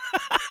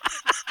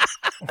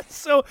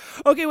 So,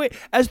 okay, wait.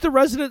 As the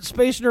resident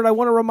space nerd, I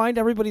want to remind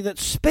everybody that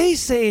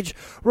space age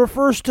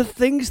refers to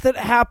things that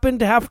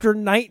happened after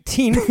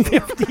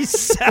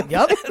 1957.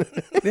 Yep.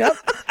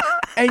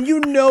 And you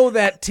know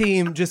that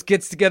team just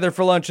gets together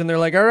for lunch and they're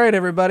like, all right,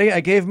 everybody, I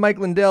gave Mike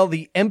Lindell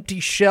the empty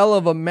shell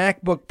of a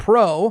MacBook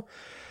Pro.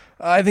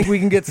 I think we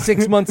can get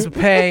 6 months of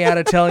pay out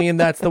of telling him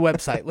that's the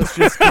website. Let's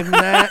just give him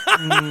that.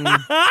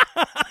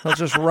 He'll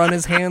just run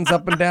his hands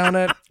up and down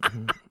it.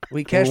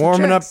 We cash the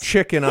warming up checks.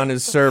 chicken on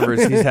his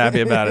servers. He's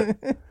happy about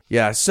it.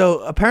 Yeah, so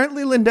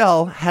apparently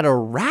Lindell had a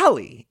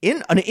rally,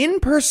 an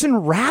in-person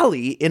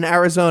rally in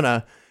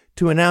Arizona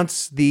to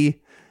announce the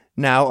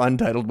now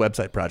untitled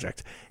website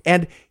project.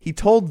 And he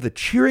told the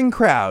cheering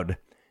crowd,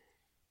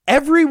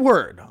 every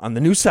word on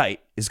the new site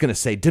is going to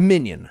say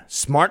Dominion,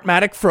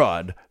 Smartmatic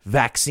fraud,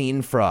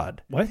 vaccine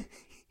fraud. What?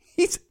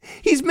 He's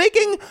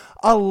making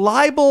a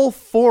libel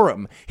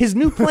forum. His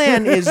new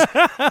plan is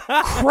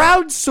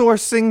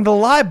crowdsourcing the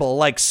libel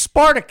like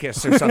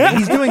Spartacus or something.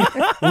 He's doing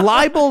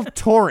libel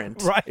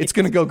torrent. Right. It's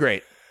going to go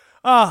great.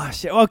 Oh,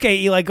 shit. Okay,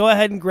 Eli, go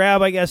ahead and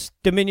grab, I guess,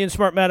 Dominion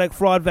Smartmatic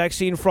Fraud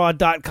Vaccine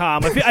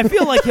Fraud.com. I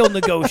feel like he'll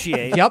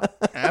negotiate.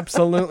 Yep,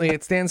 absolutely.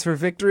 It stands for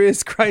Victory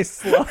is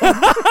Christ's love.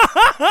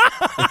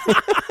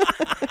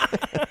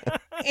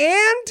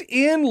 And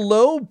in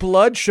low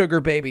blood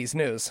sugar babies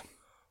news,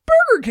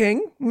 Burger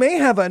King may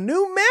have a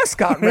new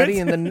mascot ready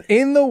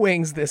in the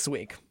wings this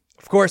week.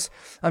 Of course,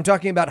 I'm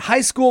talking about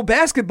high school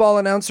basketball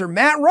announcer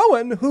Matt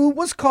Rowan, who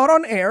was caught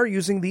on air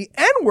using the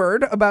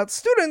N-word about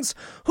students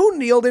who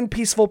kneeled in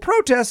peaceful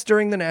protest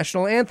during the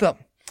national anthem.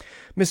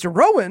 Mr.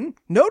 Rowan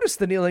noticed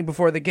the kneeling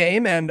before the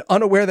game and,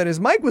 unaware that his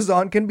mic was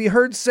on, can be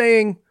heard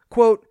saying,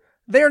 quote,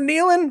 "They're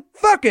kneeling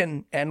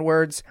fucking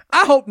N-words.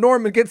 I hope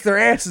Norman gets their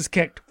asses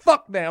kicked.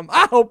 Fuck them.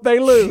 I hope they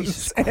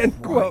lose."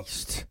 End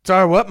quote.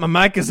 Sorry, what? My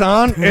mic is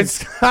on?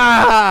 It's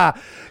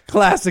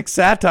classic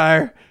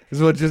satire.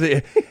 Is what just,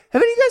 haven't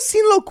you guys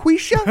seen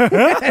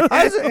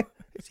Loquisha?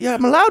 Yeah,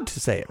 I'm allowed to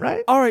say it,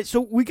 right? All right,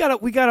 so we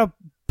gotta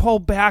pull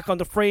back on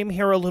the frame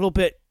here a little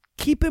bit.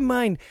 Keep in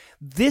mind,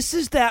 this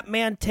is that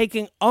man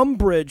taking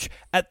umbrage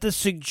at the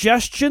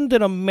suggestion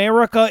that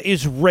America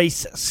is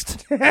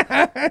racist.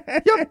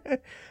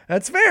 Yep.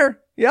 That's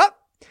fair. Yep.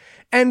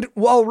 And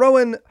while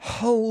Rowan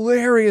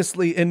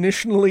hilariously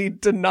initially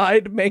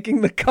denied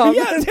making the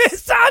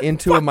comments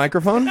into a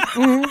microphone?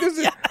 Oh, no,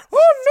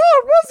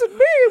 it wasn't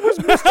me. It was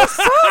Mr.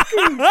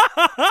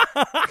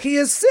 Saki. He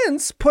has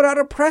since put out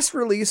a press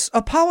release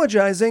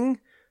apologizing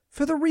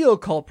for the real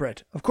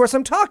culprit. Of course,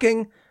 I'm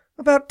talking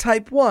about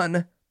type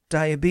 1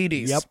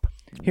 diabetes. Yep.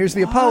 Here's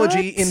the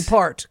apology in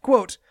part.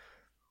 Quote,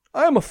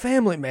 "I am a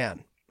family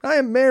man. I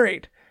am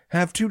married,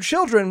 have 2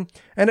 children,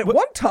 and at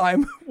one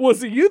time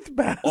was a youth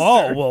pastor."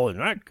 Oh, well, in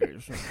that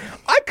case.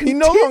 He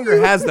no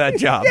longer has that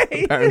job,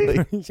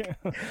 apparently.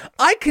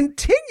 "I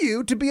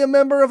continue to be a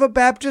member of a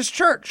Baptist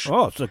church."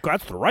 Oh, so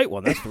that's the right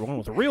one. That's the one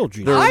with the real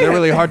Jesus. They're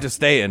really hard to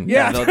stay in.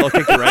 Yeah. They'll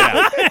kick you right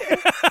out.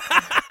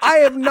 "I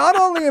have not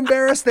only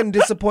embarrassed and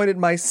disappointed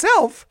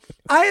myself,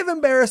 I have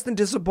embarrassed and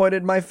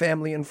disappointed my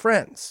family and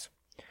friends.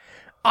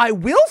 I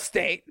will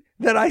state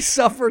that I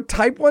suffered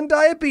type 1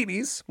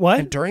 diabetes. What?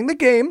 And during the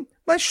game,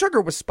 my sugar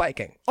was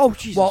spiking. Oh,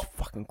 Jesus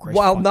fucking Christ.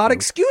 While not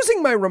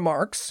excusing my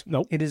remarks,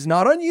 Nope. it is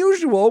not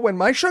unusual when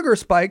my sugar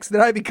spikes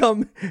that I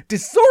become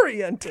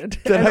disoriented.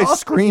 That I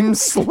scream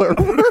slur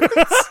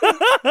words.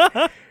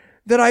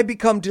 That I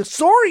become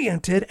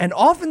disoriented and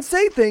often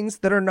say things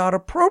that are not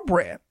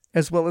appropriate,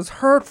 as well as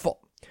hurtful.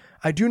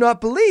 I do not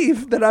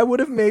believe that I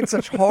would have made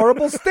such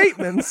horrible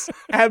statements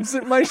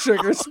absent my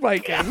sugar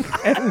spiking."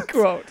 End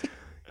quote.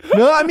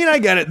 No, I mean, I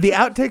get it. The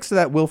outtakes of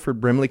that Wilford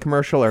Brimley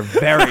commercial are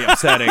very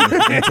upsetting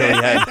until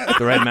you had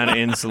the right amount of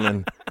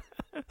insulin.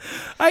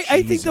 I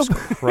think Jesus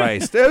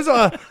Christ. There's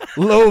a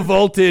low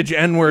voltage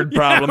N-word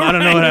problem. I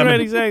don't know what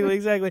happened. Right,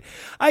 exactly.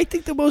 I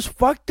think the most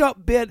fucked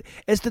up bit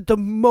is that the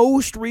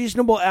most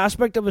reasonable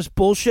aspect of his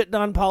bullshit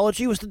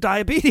non-apology was the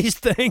diabetes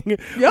thing.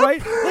 Yep.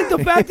 Right? Like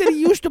the fact that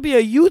he used to be a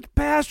youth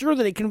pastor,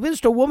 that he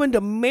convinced a woman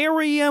to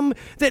marry him,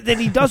 that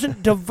he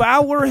doesn't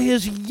devour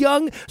his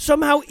young,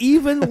 somehow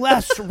even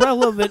less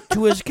relevant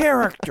to his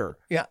character.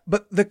 Yeah,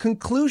 but the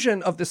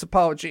conclusion of this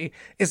apology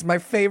is my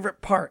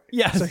favorite part.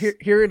 Yes. So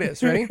here it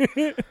is. Ready?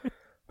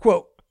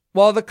 Quote,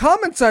 "While the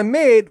comments I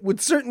made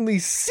would certainly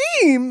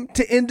seem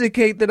to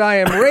indicate that I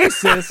am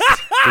racist,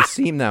 They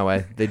seem that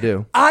way. They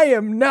do. I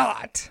am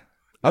not.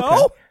 Okay.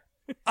 No?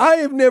 I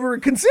have never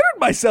considered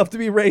myself to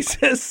be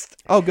racist.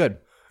 Oh, good.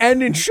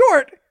 And in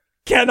short,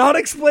 cannot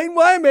explain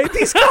why I made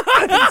these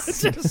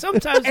comments."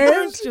 Sometimes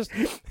words just...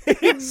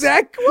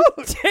 Exact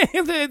quote.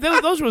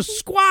 Those were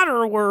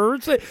squatter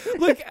words.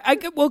 Look,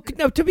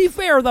 now, to be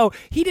fair, though,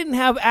 he didn't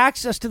have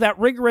access to that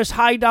rigorous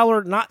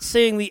high-dollar not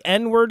saying the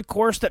N-word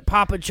course that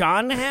Papa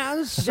John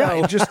has.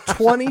 So Just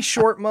 20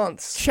 short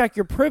months. check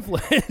your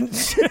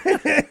privilege.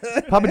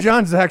 Papa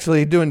John's is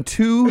actually doing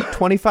 2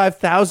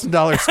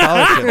 $25,000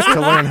 scholarships to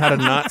learn how to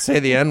not say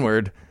the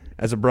N-word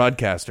as a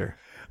broadcaster.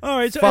 All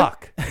right. So,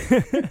 Fuck.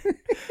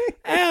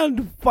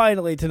 And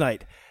finally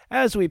tonight,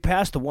 as we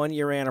pass the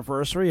one-year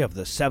anniversary of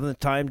the 7th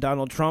time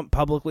Donald Trump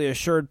publicly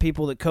assured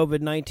people that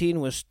COVID-19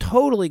 was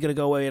totally going to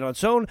go away on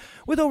its own,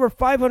 with over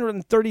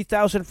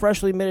 530,000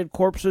 freshly minted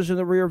corpses in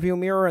the rearview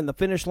mirror and the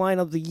finish line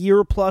of the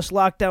year-plus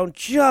lockdown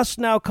just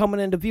now coming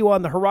into view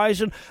on the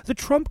horizon, the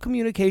Trump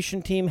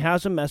communication team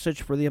has a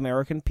message for the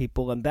American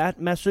people, and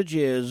that message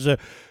is,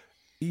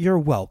 you're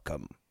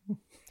welcome.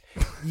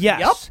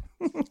 Yes.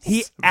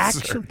 He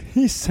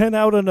sent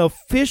out an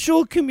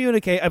official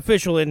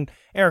official in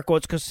air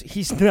quotes because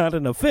he's not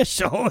an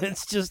official,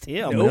 it's just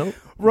him. Nope.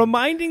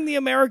 Reminding the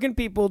American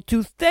people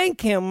to thank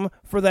him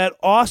for that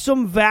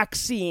awesome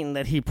vaccine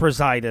that he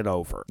presided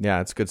over. Yeah,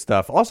 it's good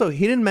stuff. Also,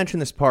 he didn't mention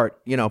this part,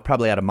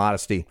 probably out of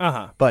modesty.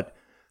 But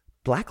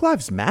Black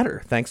Lives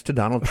Matter, thanks to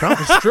Donald Trump.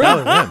 It's true.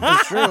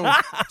 It's true.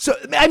 So,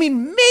 I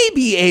mean,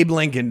 maybe Abe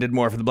Lincoln did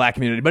more for the black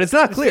community, but it's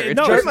not clear.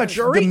 It's very much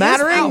the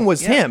mattering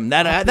was him.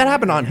 That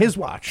happened on his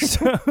watch.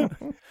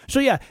 So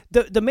yeah,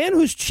 the man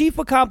whose chief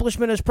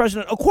accomplishment as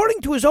president,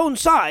 according to his own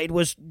side,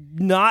 was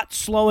not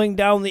slowing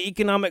down the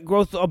economic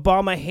growth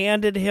Obama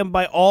handed him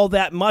by all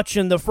that much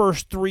in the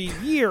first 3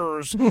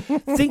 years,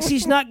 thinks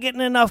he's not getting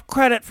enough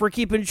credit for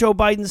keeping Joe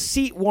Biden's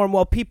seat warm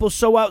while people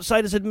so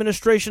outside his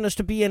administration as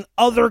to be in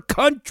other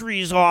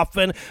countries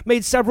often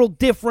made several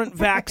different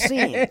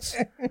vaccines.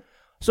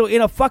 So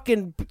in a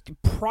fucking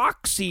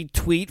proxy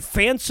tweet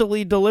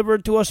fancily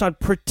delivered to us on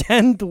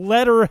pretend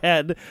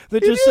letterhead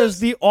that just says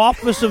the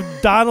office of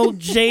Donald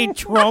J.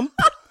 Trump,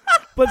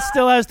 but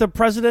still has the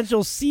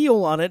presidential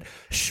seal on it,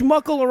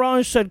 Schmuckle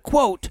Orange said,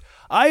 quote,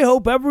 I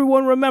hope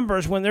everyone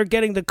remembers when they're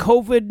getting the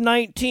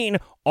COVID-19,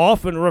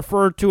 often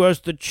referred to as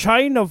the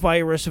China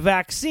virus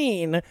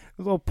vaccine, a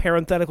little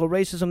parenthetical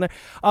racism there,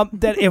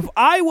 that if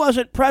I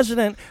wasn't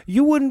president,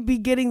 you wouldn't be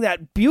getting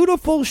that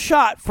beautiful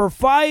shot for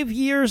 5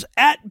 years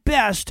at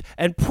best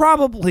and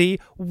probably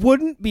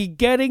wouldn't be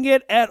getting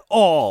it at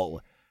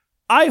all.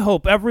 I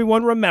hope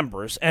everyone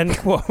remembers, end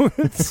quote.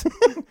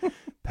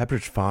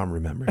 Pepperidge Farm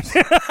remembers.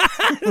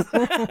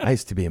 I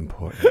used to be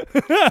important.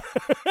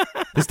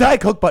 This Diet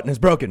Coke button is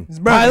broken.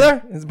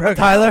 Tyler? It's broken.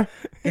 Tyler?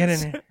 Get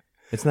in here.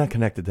 It's not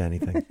connected to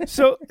anything.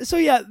 So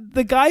yeah,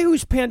 the guy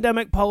whose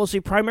pandemic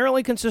policy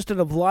primarily consisted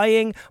of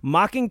lying,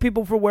 mocking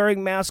people for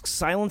wearing masks,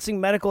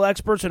 silencing medical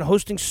experts, and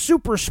hosting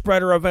super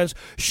spreader events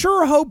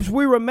sure hopes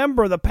we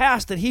remember the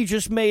past that he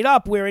just made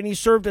up, wherein he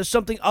served as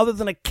something other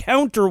than a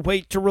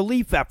counterweight to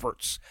relief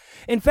efforts.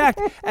 In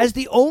fact, as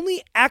the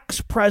only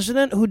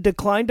ex-president who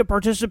declined to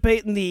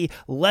participate in the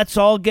let's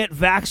all get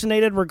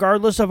vaccinated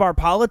regardless of our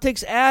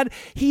politics ad,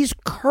 he's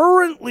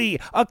currently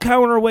a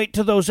counterweight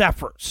to those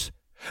efforts.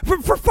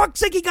 For fuck's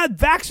sake, he got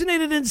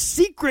vaccinated in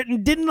secret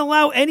and didn't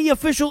allow any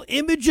official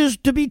images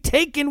to be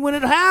taken when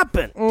it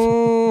happened.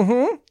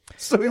 Mm-hmm.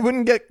 So he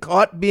wouldn't get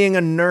caught being a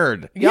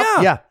nerd. Yep.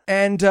 Yeah.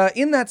 And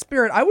in that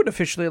spirit, I would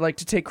officially like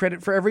to take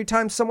credit for every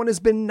time someone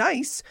has been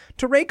nice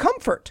to Ray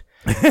Comfort.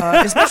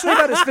 Especially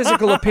about his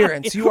physical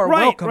appearance. You are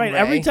welcome, Right. Ray.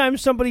 Every time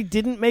somebody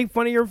didn't make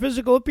fun of your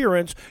physical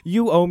appearance,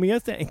 you owe me a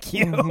thank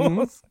you.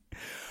 Mm-hmm.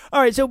 All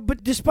right,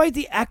 but despite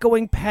the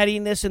echoing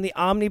pettiness and the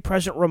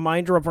omnipresent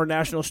reminder of our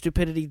national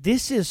stupidity,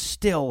 this is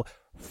still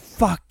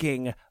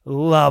fucking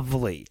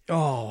lovely.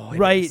 Oh,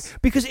 right? is.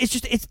 Because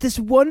it's this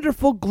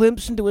wonderful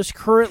glimpse into his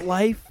current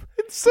life.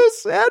 It's so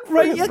sad for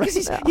Right, him yeah,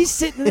 because right now. he's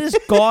sitting in his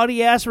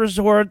gaudy-ass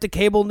resort. The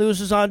cable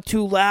news is on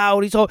too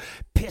loud. He's all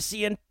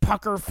pissy and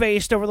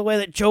pucker-faced over the way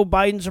that Joe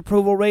Biden's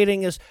approval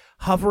rating is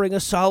hovering a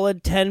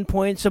solid 10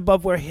 points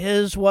above where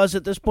his was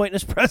at this point in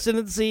his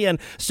presidency and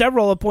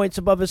several points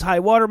above his high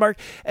watermark.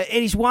 And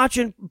he's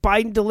watching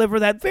Biden deliver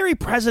that very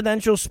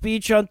presidential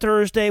speech on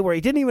Thursday where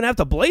he didn't even have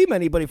to blame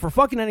anybody for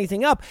fucking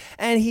anything up,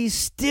 and he's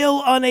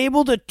still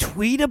unable to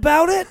tweet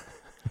about it?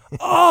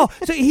 Oh,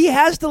 so he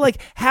has to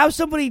have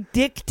somebody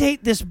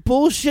dictate this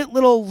bullshit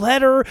little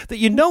letter that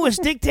is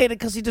dictated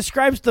because he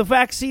describes the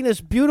vaccine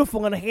as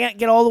beautiful and can't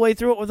get all the way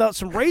through it without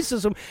some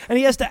racism, and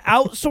he has to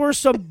outsource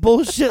some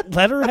bullshit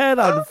letterhead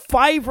on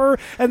Fiverr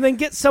and then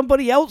get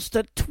somebody else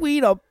to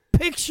tweet a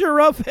picture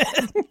of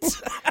it.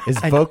 Is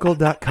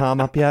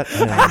vocal.com up yet?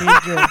 No.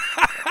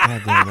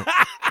 God damn it.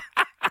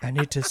 I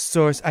need to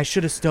source. I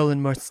should have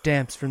stolen more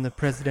stamps from the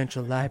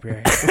presidential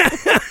library.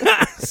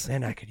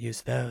 Then I could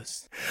use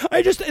those.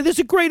 There's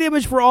a great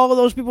image for all of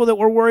those people that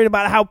were worried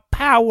about how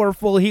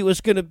powerful he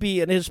was going to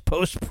be in his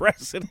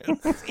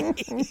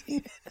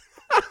post-presidency.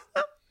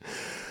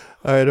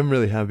 All right, I'm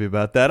really happy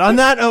about that. On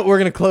that note, we're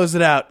going to close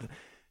it out.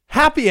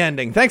 Happy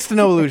ending. Thanks to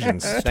No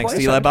Illusions. Thanks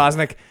to Eli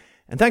Bosnick.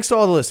 And thanks to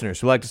all the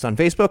listeners who liked us on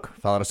Facebook,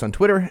 followed us on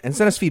Twitter, and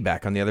sent us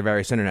feedback on the other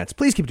various internets.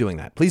 Please keep doing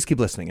that. Please keep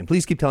listening, and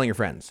please keep telling your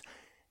friends.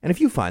 And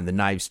if you find the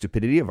naive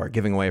stupidity of our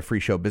giving away a free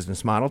show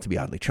business model to be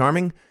oddly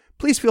charming,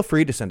 please feel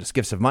free to send us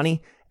gifts of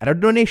money at our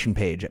donation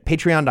page at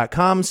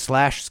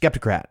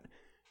patreon.com/Skepticrat.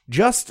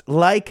 Just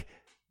like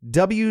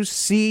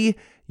W.C.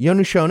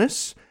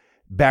 Yonushonis,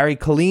 Barry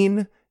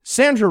Colleen,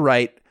 Sandra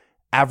Wright,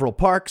 Avril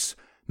Parks,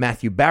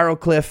 Matthew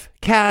Barrowcliff,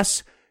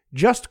 Cass,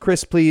 Just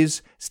Chris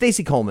Please,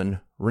 Stacey Coleman,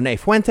 Renee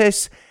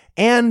Fuentes,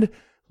 and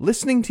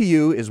Listening to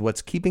you is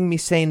what's keeping me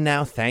sane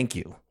now, thank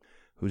you.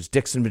 Whose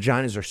dicks and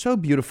vaginas are so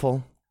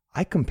beautiful,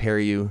 I compare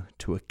you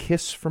to a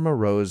kiss from a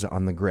rose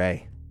on the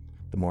gray.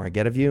 The more I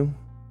get of you,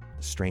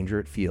 the stranger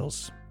it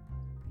feels.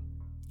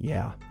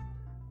 Yeah.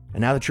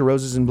 And now that your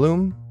rose is in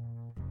bloom,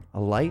 a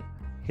light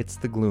hits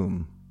the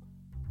gloom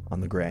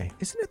on the gray.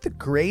 Isn't it the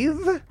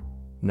grave?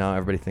 No,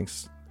 everybody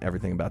thinks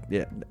everything about...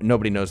 Yeah,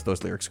 nobody knows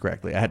those lyrics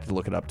correctly. I had to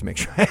look it up to make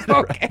sure I had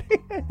it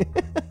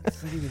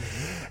right.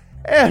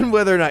 And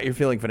whether or not you're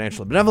feeling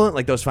financially benevolent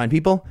like those fine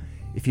people,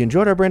 if you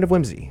enjoyed our brand of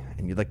whimsy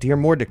and you'd like to hear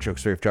more dick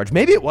jokes free of charge,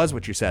 maybe it was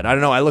what you said. I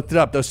don't know. I looked it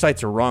up. Those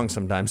sites are wrong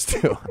sometimes,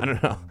 too. I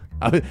don't know.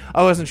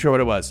 I wasn't sure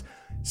what it was.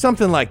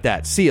 Something like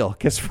that. Seal,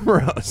 kiss from a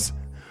rose.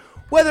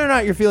 Whether or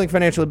not you're feeling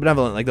financially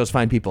benevolent like those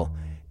fine people,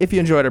 if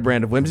you enjoyed our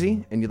brand of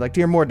whimsy and you'd like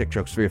to hear more dick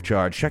jokes free of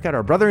charge, check out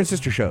our brother and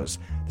sister shows,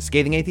 The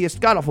Scathing Atheist,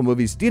 God-Awful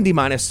Movies, D&D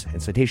Minus,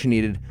 and Citation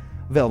Needed,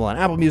 available on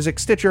Apple Music,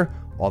 Stitcher,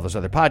 all those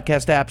other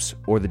podcast apps,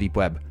 or the deep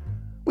web.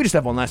 We just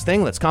have one last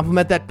thing. Let's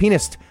compliment that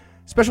pianist.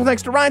 Special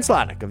thanks to Ryan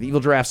Slotnick of Evil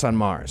Giraffes on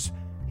Mars.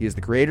 He is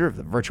the creator of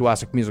the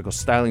virtuosic musical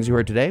stylings you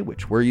heard today,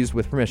 which were used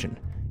with permission.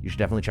 You should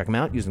definitely check him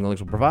out using the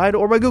links we'll provide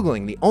or by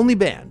Googling the only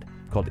band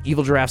called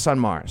Evil Giraffes on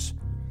Mars.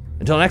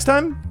 Until next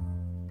time,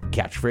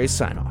 catchphrase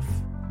sign off.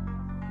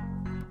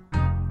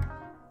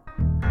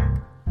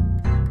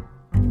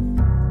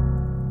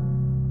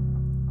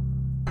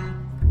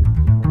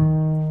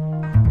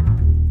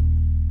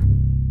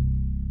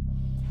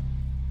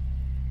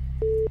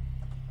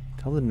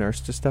 Tell the nurse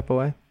to step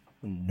away.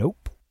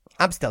 Nope.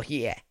 I'm still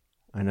here.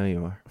 I know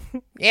you are.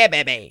 Yeah,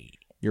 baby.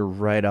 You're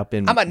right up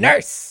in... I'm a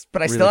nurse,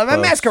 but I really still have close.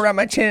 a mask around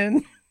my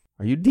chin.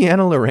 Are you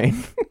Deanna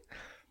Lorraine?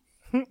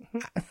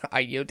 Are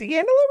you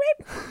Deanna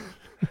Lorraine?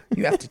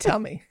 You have to tell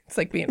me. It's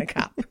like being a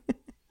cop.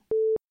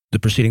 The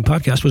preceding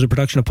podcast was a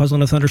production of Puzzle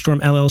and a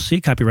Thunderstorm,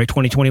 LLC, copyright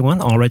 2021,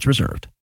 all rights reserved.